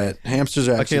best pet. Hamsters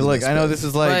are actually Okay, the look, best I know pet. this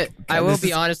is like. But I will this be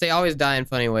is- honest. They always die in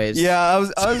funny ways. Yeah, I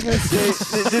was gonna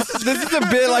say this is a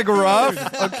bit like rough,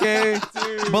 okay?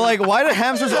 But like, why do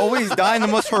hamsters always die in the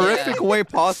most horrific way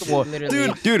possible?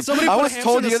 Literally. Dude, I was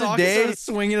told the other day.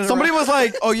 Somebody was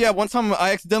like, "Oh yeah, one time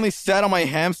I accidentally sat on my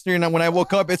hamster, and when I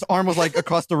woke up, its arm was like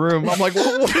across the room." I'm like,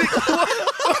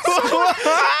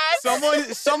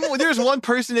 Someone, there's one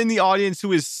person in the audience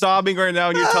who is sobbing right now,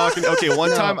 and you're talking. Okay, one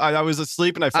time I was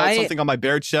asleep and I felt something on my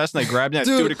bare chest, and I grabbed it and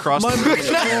I threw it across the room.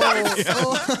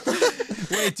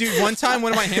 Wait, dude. One time,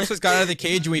 one of my hamsters got out of the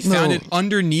cage, and we found it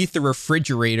underneath the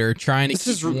refrigerator, trying to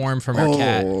keep warm from our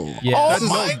cat. Yeah.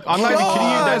 I'm not even kidding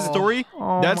you.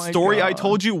 That story, I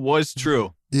told you was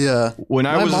true. Yeah. When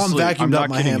I My was mom asleep, I'm vacuumed not up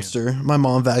my kidding you. hamster. My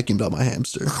mom vacuumed up my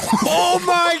hamster. Oh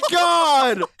my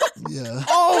god! Yeah.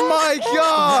 Oh my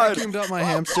god! Vacuumed up my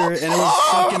hamster and it was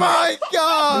Oh stuck in my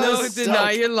god! No,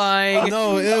 deny you're lying.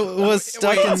 No, it was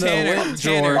stuck Wait, in the Tanner, lint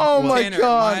Tanner, drawer. Oh my Tanner,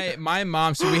 God. My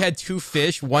mom, so we had 2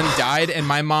 fish, one died, and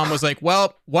my mom was like,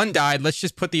 well, one died, let's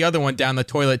just put the other one down the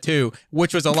toilet too,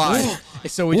 which was alive.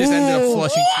 So we just ended up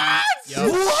flushing.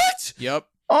 Yep. What? Yep.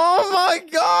 Oh my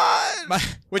god!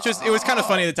 Which was, it was kind of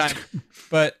funny at the time.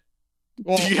 But,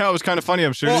 well, Yeah, it was kind of funny.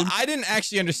 I'm sure. well, I didn't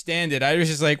actually understand it. I was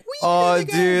just like, "Wee, Oh, there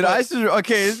they go." dude, But- I should.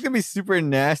 Okay, this is gonna be super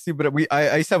nasty, but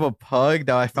I used to have a pug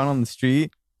that I found on the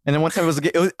street, and then one time it was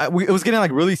getting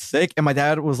like really sick, and my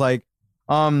dad was like,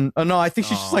 oh no, I think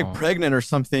she's just like Aw. pregnant or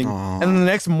something. Aw. And then the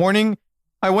next morning,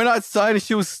 I went outside and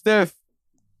she was stiff.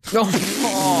 Wait,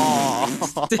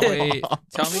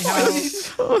 tell me how.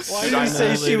 Why Dude, I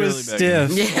say she was literally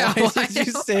stiff? Yeah, Why why- did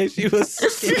you say she was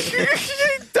stiff?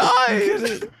 She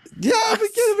died. Yeah, but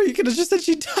you could have just said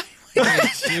she died.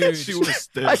 Dude, she was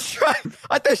stiff. I tried.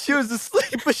 I thought she was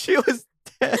asleep, but she was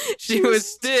dead. She was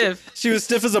stiff. She was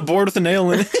stiff as a board with a nail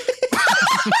in it.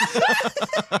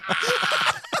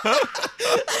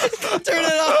 Turn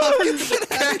it off.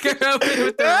 Crack her open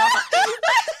with the rock.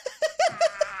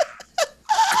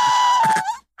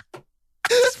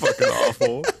 It's fucking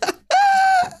awful.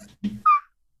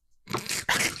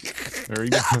 There we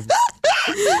go.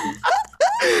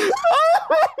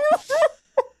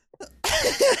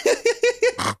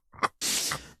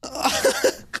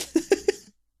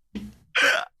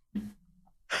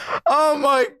 Oh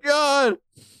my god.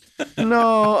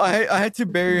 No, I had to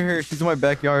bury her. She's in my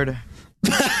backyard.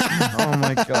 Oh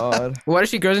my god. What if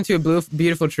she grows into a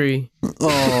beautiful tree?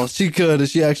 Oh, she could.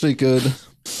 She actually could.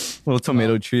 Little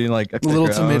tomato tree, like I pick Little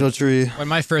her tomato out. tree. When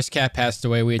my first cat passed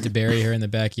away, we had to bury her in the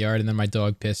backyard, and then my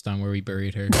dog pissed on where we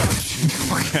buried her.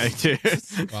 Okay, dude.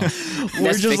 Well, We're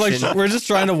That's just fiction. like we're just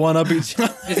trying to one up each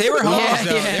other. they were homeless, Yeah,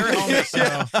 though. yeah. They were homeless,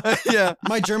 so. Yeah.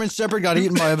 My German Shepherd got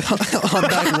eaten by a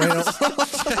humpback whale.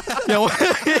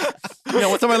 Yeah,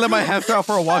 one time I let my hamster out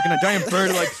for a walk and a giant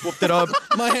bird like swooped it up.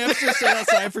 My hamster stayed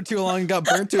outside for too long and got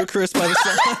burnt to a crisp by the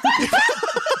sun.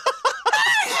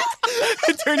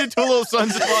 It turned into a little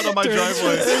sunspot on my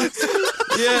driveway.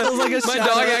 Yeah, it was like a My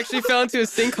shadow. dog actually fell into a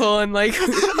sinkhole and like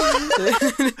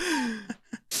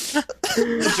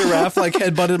A giraffe like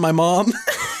headbutted my mom.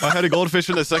 I had a goldfish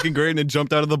in the second grade and it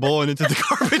jumped out of the bowl and into the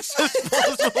garbage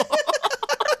disposal.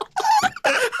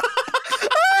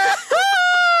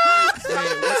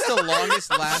 Wait, what's the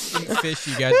longest lasting fish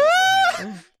you guys ever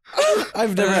had?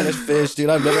 I've never had a fish, dude.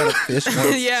 I've never had a fish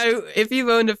once. yeah, if you've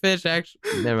owned a fish, actually,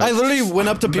 never I mind. literally went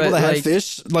up to people But, that had like-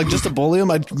 fish, like just to bully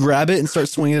them. I'd grab it and start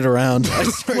swinging it around. I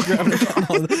start grabbing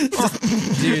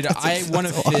it. Dude, I won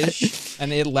a fish,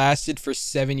 and it lasted for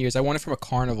 7 years. I won it from a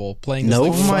carnival playing this No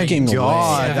like, Oh my fucking way.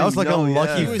 god, Yeah, that was like no, a yeah.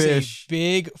 lucky He was fish. a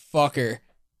big fucker.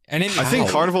 And I think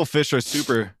Ow. carnival fish are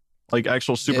super, like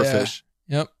actual super Yeah. fish.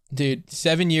 Yep, dude,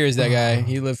 7 years that guy.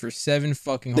 He lived for 7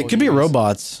 fucking. They whole could be years.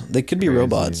 robots. They could be Crazy.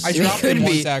 robots. I They dropped could him be.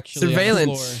 once actually. Surveillance.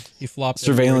 On the floor. He flopped.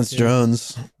 Surveillance everywhere, too.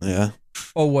 drones. Yeah.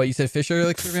 Oh, what you said? Fish are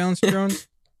like surveillance drones?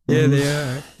 Yeah, they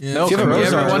are. Yeah. No, If you have a You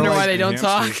Those ever are wonder like why they don't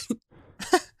talk? hamsters.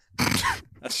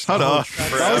 Shut up.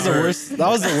 That was the worst. That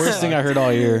was the worst thing I heard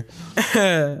all year.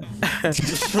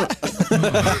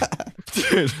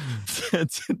 Dude.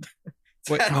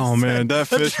 Wait, Oh man, that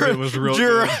fish bit was real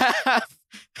good. Giraffe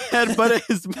headbutted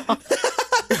his mom.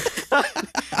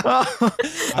 I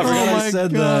forgot I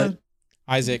said that.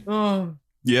 Isaac, Oh.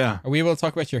 Yeah. are we able to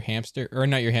talk about your hamster or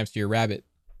not your hamster, your rabbit?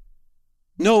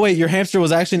 No, wait. Your hamster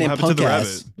was actually What named happened to Punk the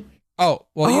Ass. Oh,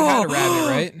 well, you had a rabbit,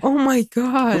 right? Oh my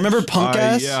god! Remember Punk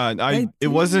Ass? Yeah, I it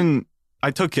wasn't. I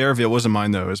took care of it. It wasn't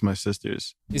mine though. It was my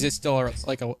sister's. Is it still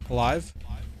like alive?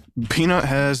 Peanut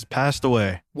has passed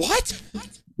away. What?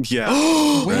 Yeah.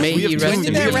 May we he have, rest two,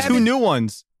 in we have peace. two new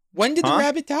ones. When did the Huh?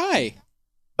 rabbit die?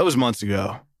 That was months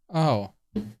ago. Oh,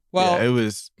 well, Yeah, it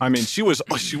was. I mean, she was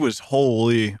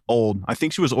wholly old. I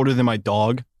think she was older than my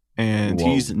dog, and Whoa.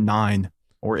 he's 9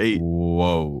 or 8.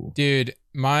 Whoa. dude,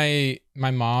 my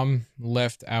mom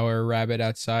left our rabbit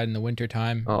outside in the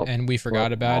wintertime, Oh. and we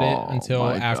forgot about it Oh until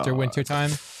my after God.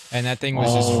 wintertime, and that thing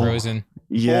was just Oh. frozen.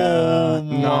 Yeah. Oh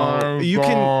no, you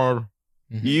can.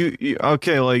 You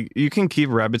okay? Like you can keep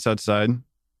rabbits outside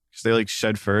because they like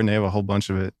shed fur and they have a whole bunch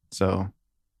of it. So,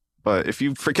 but if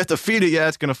you forget to feed it, yeah,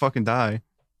 it's gonna fucking die.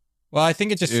 Well, I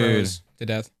think it just Dude. froze to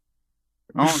death.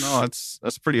 Oh no,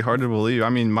 that's pretty hard to believe. I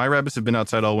mean, my rabbits have been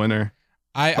outside all winter.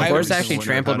 I Of Horse course, actually when I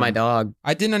trampled had my him. dog.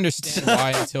 I didn't understand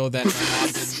why until then. My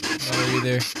mom didn't know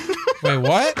either. Wait,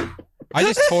 what? I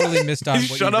just totally missed on You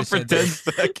what shut you up just for said 10 there.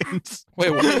 seconds.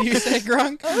 Wait, what did you say,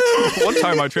 Grunk? One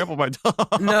time I trampled my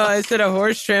dog. No, I said a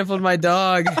horse trampled my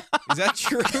dog. Is that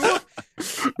true?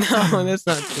 No, that's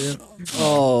not true.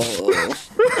 Oh,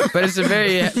 But it's a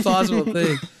very plausible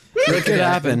thing. it could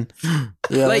happen.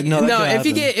 Yeah, Like no, no, that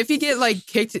could if you get like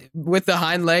kicked with the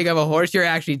hind leg of a horse, you're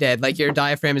actually dead. Like your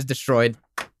diaphragm is destroyed.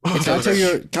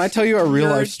 Can I tell you a real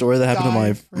life story that happened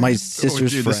to my Oh,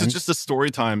 sister's dude, friend? this is just the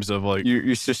story times of like.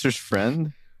 Your sister's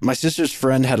friend? My sister's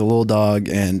friend had a little dog,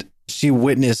 and she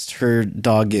witnessed her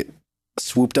dog get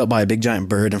swooped up by a big giant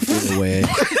bird and flew away.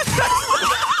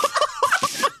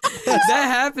 That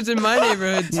happens in my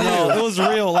neighborhood too. No, it was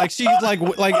real. Like she, I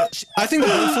think the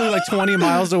bird flew like 20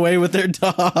 miles away with their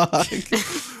dog.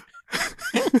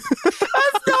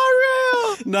 That's not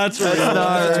real. That's That's real.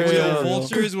 not That's real.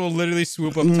 Vultures will literally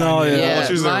swoop up. No, tiny yeah.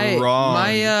 Vultures are wrong.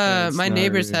 That's My not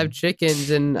neighbors real. have chickens,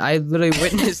 and I literally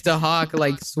witnessed a hawk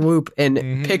like swoop and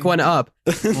Mhm. pick one up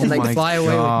and like my fly away.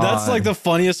 God. That's like the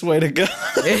funniest way to go.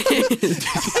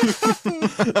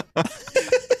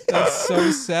 That's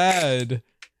so sad.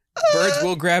 Birds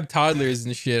will grab toddlers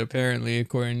and shit, apparently,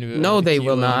 according to No, they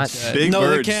will Kilo and not. Chet. Big No,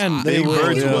 they birds. can. Big They will,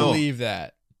 birds I yeah. will. believe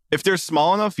that. If they're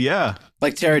small enough, yeah.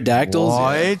 Like pterodactyls.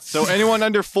 What? So anyone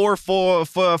under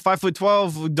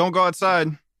 5'12", don't go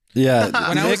outside. Yeah.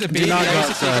 When I was a Nick, do baby, not I go used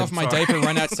to take outside. off my diaper,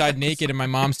 run outside naked, and my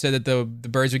mom said that the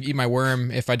birds would eat my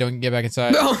worm if I don't get back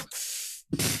inside. No.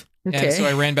 And so I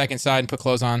Okay. ran back inside and put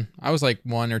clothes on. I was like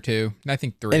 1 or 2. I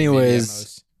think 3. maybe at Anyways.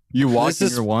 most. You walked This in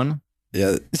is- your one?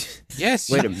 Yeah. Yes.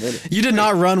 Wait a minute. You did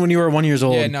not run when you were 1 year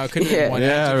old. Yeah, no, it couldn't have Yeah. been 1. Yeah,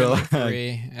 Yeah, relax.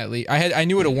 3 at least. I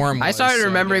knew what a worm was. I started so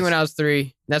remembering when guess. I was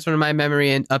 3. That's when my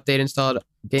memory and update installed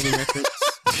gaming records.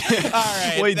 All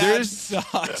right. Wait, that there's-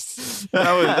 sucks.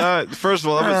 First of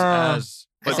all, that was as.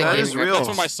 But think that gaming is real. That's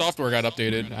when my software got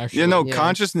updated. Actually. Yeah, no, Yeah.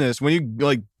 consciousness. When you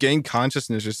like gain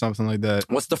consciousness or something like that.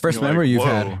 What's the first you're like, memory you've whoa.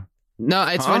 had? No,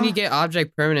 it's when Huh? you get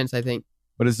object permanence, I think.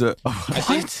 What is it? I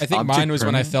think mine was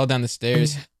when I fell down the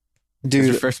stairs. Dude,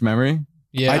 your Dude, first memory?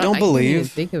 Yeah. I don't can't even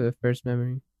believe- think of a first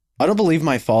memory. I don't believe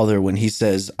my father when he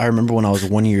says, I remember when I was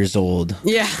 1 year old.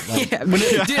 Yeah, yeah.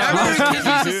 Dude, I remember kids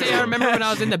used to say, I remember when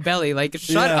I was in the belly. Like,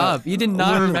 shut Yeah. up. You did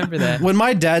not When- remember that. When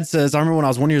my dad says, I remember when I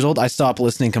was 1 year old, I stop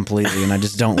listening completely and I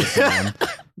just don't listen to him.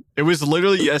 It was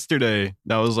literally yesterday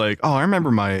that I was like, oh, I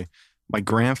remember my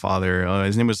grandfather.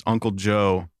 His name was Uncle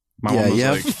Joe. My Yeah, mom was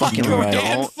yeah, like, fucking "You right."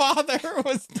 don't." Grandfather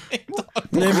was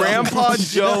named Grandpa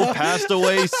Joe passed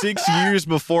away 6 years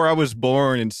before I was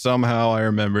born, and somehow I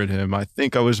remembered him. I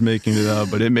think I was making it up,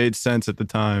 but it made sense at the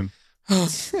time.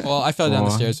 Well, I fell down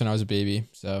the Aw. stairs when I was a baby,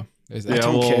 so there's that. Yeah,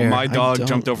 don't well, care. my I dog don't.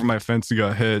 jumped over my fence and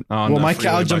got hit. On Well, my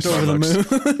freeway cow by jumped over the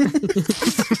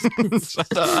Starbucks. moon.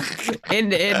 Shut up.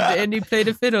 And he played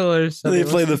a fiddle or something. They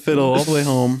play the fiddle all the way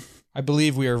home. I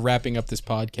believe we are wrapping up this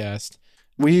podcast.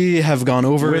 We have gone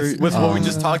over With what we um,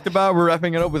 just talked about, we're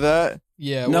wrapping it up with that.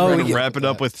 Yeah, No, We're we gonna get- wrap it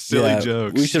up with silly Yeah,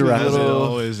 jokes. we should wrap as it it up.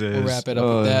 always is. We'll wrap it up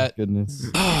with that. Goodness.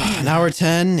 an hour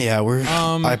 10. Yeah, we're.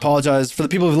 I apologize for the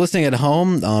people listening at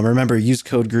home. Remember, use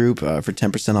code group for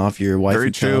 10% off your wifey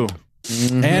Very true. cup.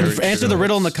 Mm-hmm. And Very answer true. the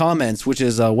riddle in the comments, which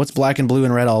is what's black and blue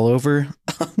and red all over?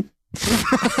 I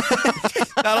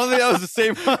don't think that was the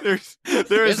same one. There is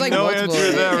There's, like, no multiple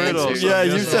answer to that riddle. answers. so Yeah,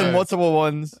 guess you said what? multiple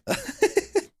ones.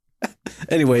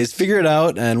 Anyways, figure it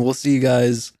out, and we'll see you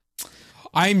guys.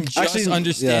 I'm just Actually,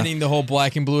 understanding the whole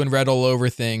black and blue and red all over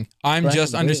thing. I'm Black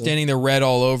just and blue. understanding the red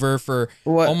all over for.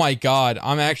 What? Oh my god!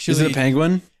 I'm actually Is it a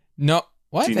penguin? no.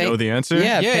 What? Do you know the answer?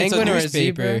 Yeah, Yeah, it's a penguin or a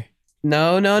newspaper. zebra.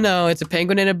 No. It's a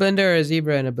penguin in a blender or a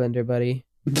zebra in a blender, buddy.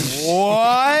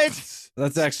 What?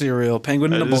 That's actually real.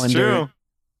 Penguin in That a is blender. true.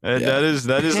 Yeah. That is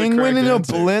the Penguin correct in a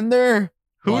answer. blender?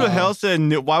 Who Wow. the hell said?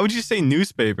 Why would you say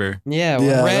newspaper? Yeah.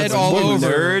 Yeah, Red that's all a over.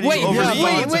 Nerdy Wait, over yeah, the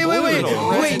wait, top. wait,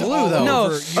 wait, Red blue, though. all No,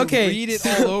 over. You okay. Read it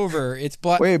all over. It's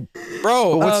black, Wait,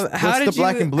 bro. what's, how what's did the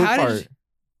black you- and blue how did part?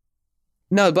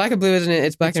 No, black and blue isn't it?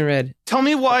 It's black and red. Tell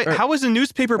me why. Or- How is a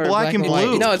newspaper or black and white.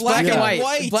 blue? No, it's black and white.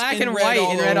 white Black and and white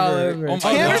and red all over. Oh my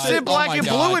Tanner God. said black Oh my and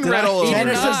God. blue and red all He over. did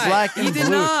Tanner said not. black He and did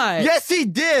blue. not. Yes, he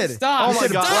did. Stop. Oh He my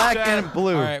said god, stop. black and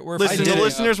blue. All right, we're Listen, did the it.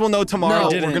 listeners will know tomorrow.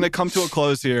 No. We're going to come to a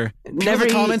close here. Never the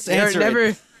eat. comments, or answer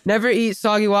it. never eat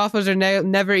soggy waffles or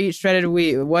never eat shredded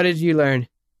wheat. What did you learn?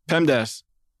 PEMDAS.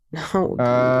 No.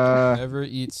 Never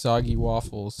eat soggy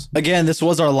waffles. Again, this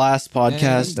was our last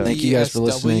podcast. Thank you guys for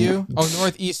listening. NESW? Oh,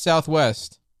 northeast,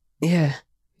 southwest. Yeah.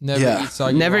 Never Yeah. eat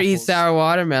soggy Never eat waffles. sour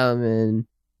watermelon.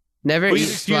 Never Please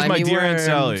eat excuse my slimy dear Aunt worms.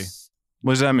 Sally.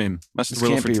 What does that mean? That's the This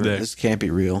riddle can't for be. today. This can't be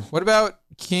real. What about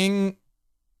King?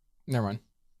 Never mind.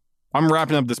 I'm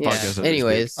wrapping up this Yeah, podcast. as we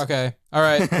anyways. speak. Okay. All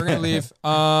right. We're gonna leave.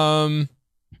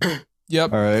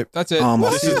 Yep. All right. That's it. I'll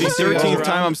This see is the you 13th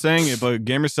time I'm saying it, but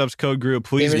GamerSubs code group.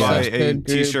 Please Gamer buy Subs a code group.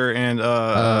 t-shirt and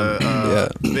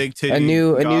big titty A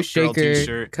new goth girl shaker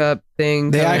t-shirt. cup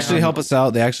thing. They coming actually out. help us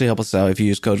out. They actually help us out if you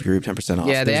use code group 10% off.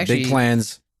 Yeah, they There's actually- big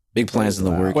plans in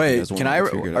the work. Wait, can I?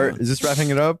 Is this wrapping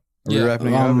it up? Are we Yeah. wrapping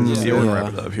it up? Yeah, we'll Yeah.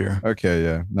 wrap it up here. Okay,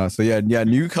 yeah. No, so yeah,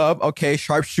 new cup. Okay,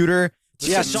 sharpshooter.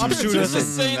 Yeah, sharpshooter.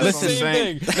 Just saying the Listen.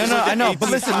 same thing. No, I know, but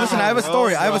listen. I have a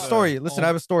story. I have a story. Listen, I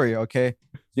have a story. Okay.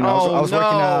 You know, I was working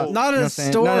out. Not you know a what I'm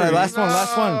saying? story. No,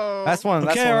 last one.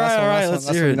 Okay, all right, let's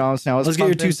hear it. You know what I'm saying? I was Let's get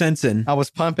your pumping. 2 cents in. I was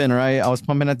pumping, right? I was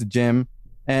pumping at the gym.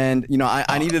 And you know,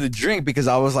 I needed a drink because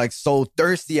I was like so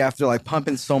thirsty after like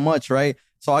pumping so much, right?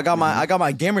 So I got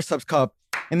my Gamer Subs cup,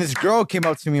 and this girl came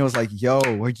up to me and was like, "Yo,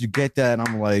 where'd you get that?" And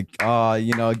I'm like,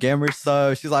 you know, Gamer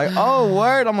Subs. She's like, "Oh,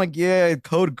 word." I'm like, "Yeah,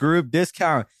 code group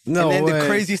discount." No And then way. the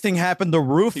craziest thing happened. The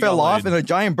roof He fell got off, laid. and a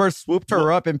giant bird swooped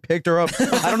her up and picked her up.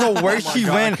 I don't know where my she God,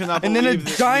 I went. cannot And then a believe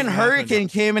this giant even happened. hurricane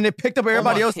came and it picked up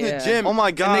everybody else in the yeah. gym. Oh my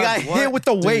And god! they got what? hit with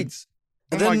the Dude. weights.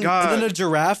 Oh And then, my god! And then a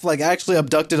giraffe like actually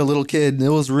abducted a little kid. It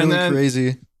was really then-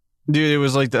 crazy. Dude, it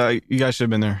was like that. You guys should have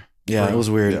been there. Yeah, it was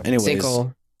weird. Yeah. Anyways,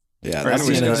 Sinkhole. yeah, Right, that's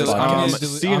the end of this anyways,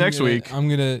 podcast. see you next week. I'm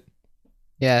gonna.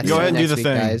 Yeah. Go see you ahead and do next the week,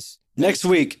 thing. guys. Next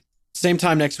week, same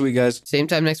time next week, guys. Same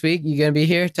time next week. You gonna be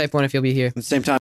here? Type 1 if you'll be here. Same time.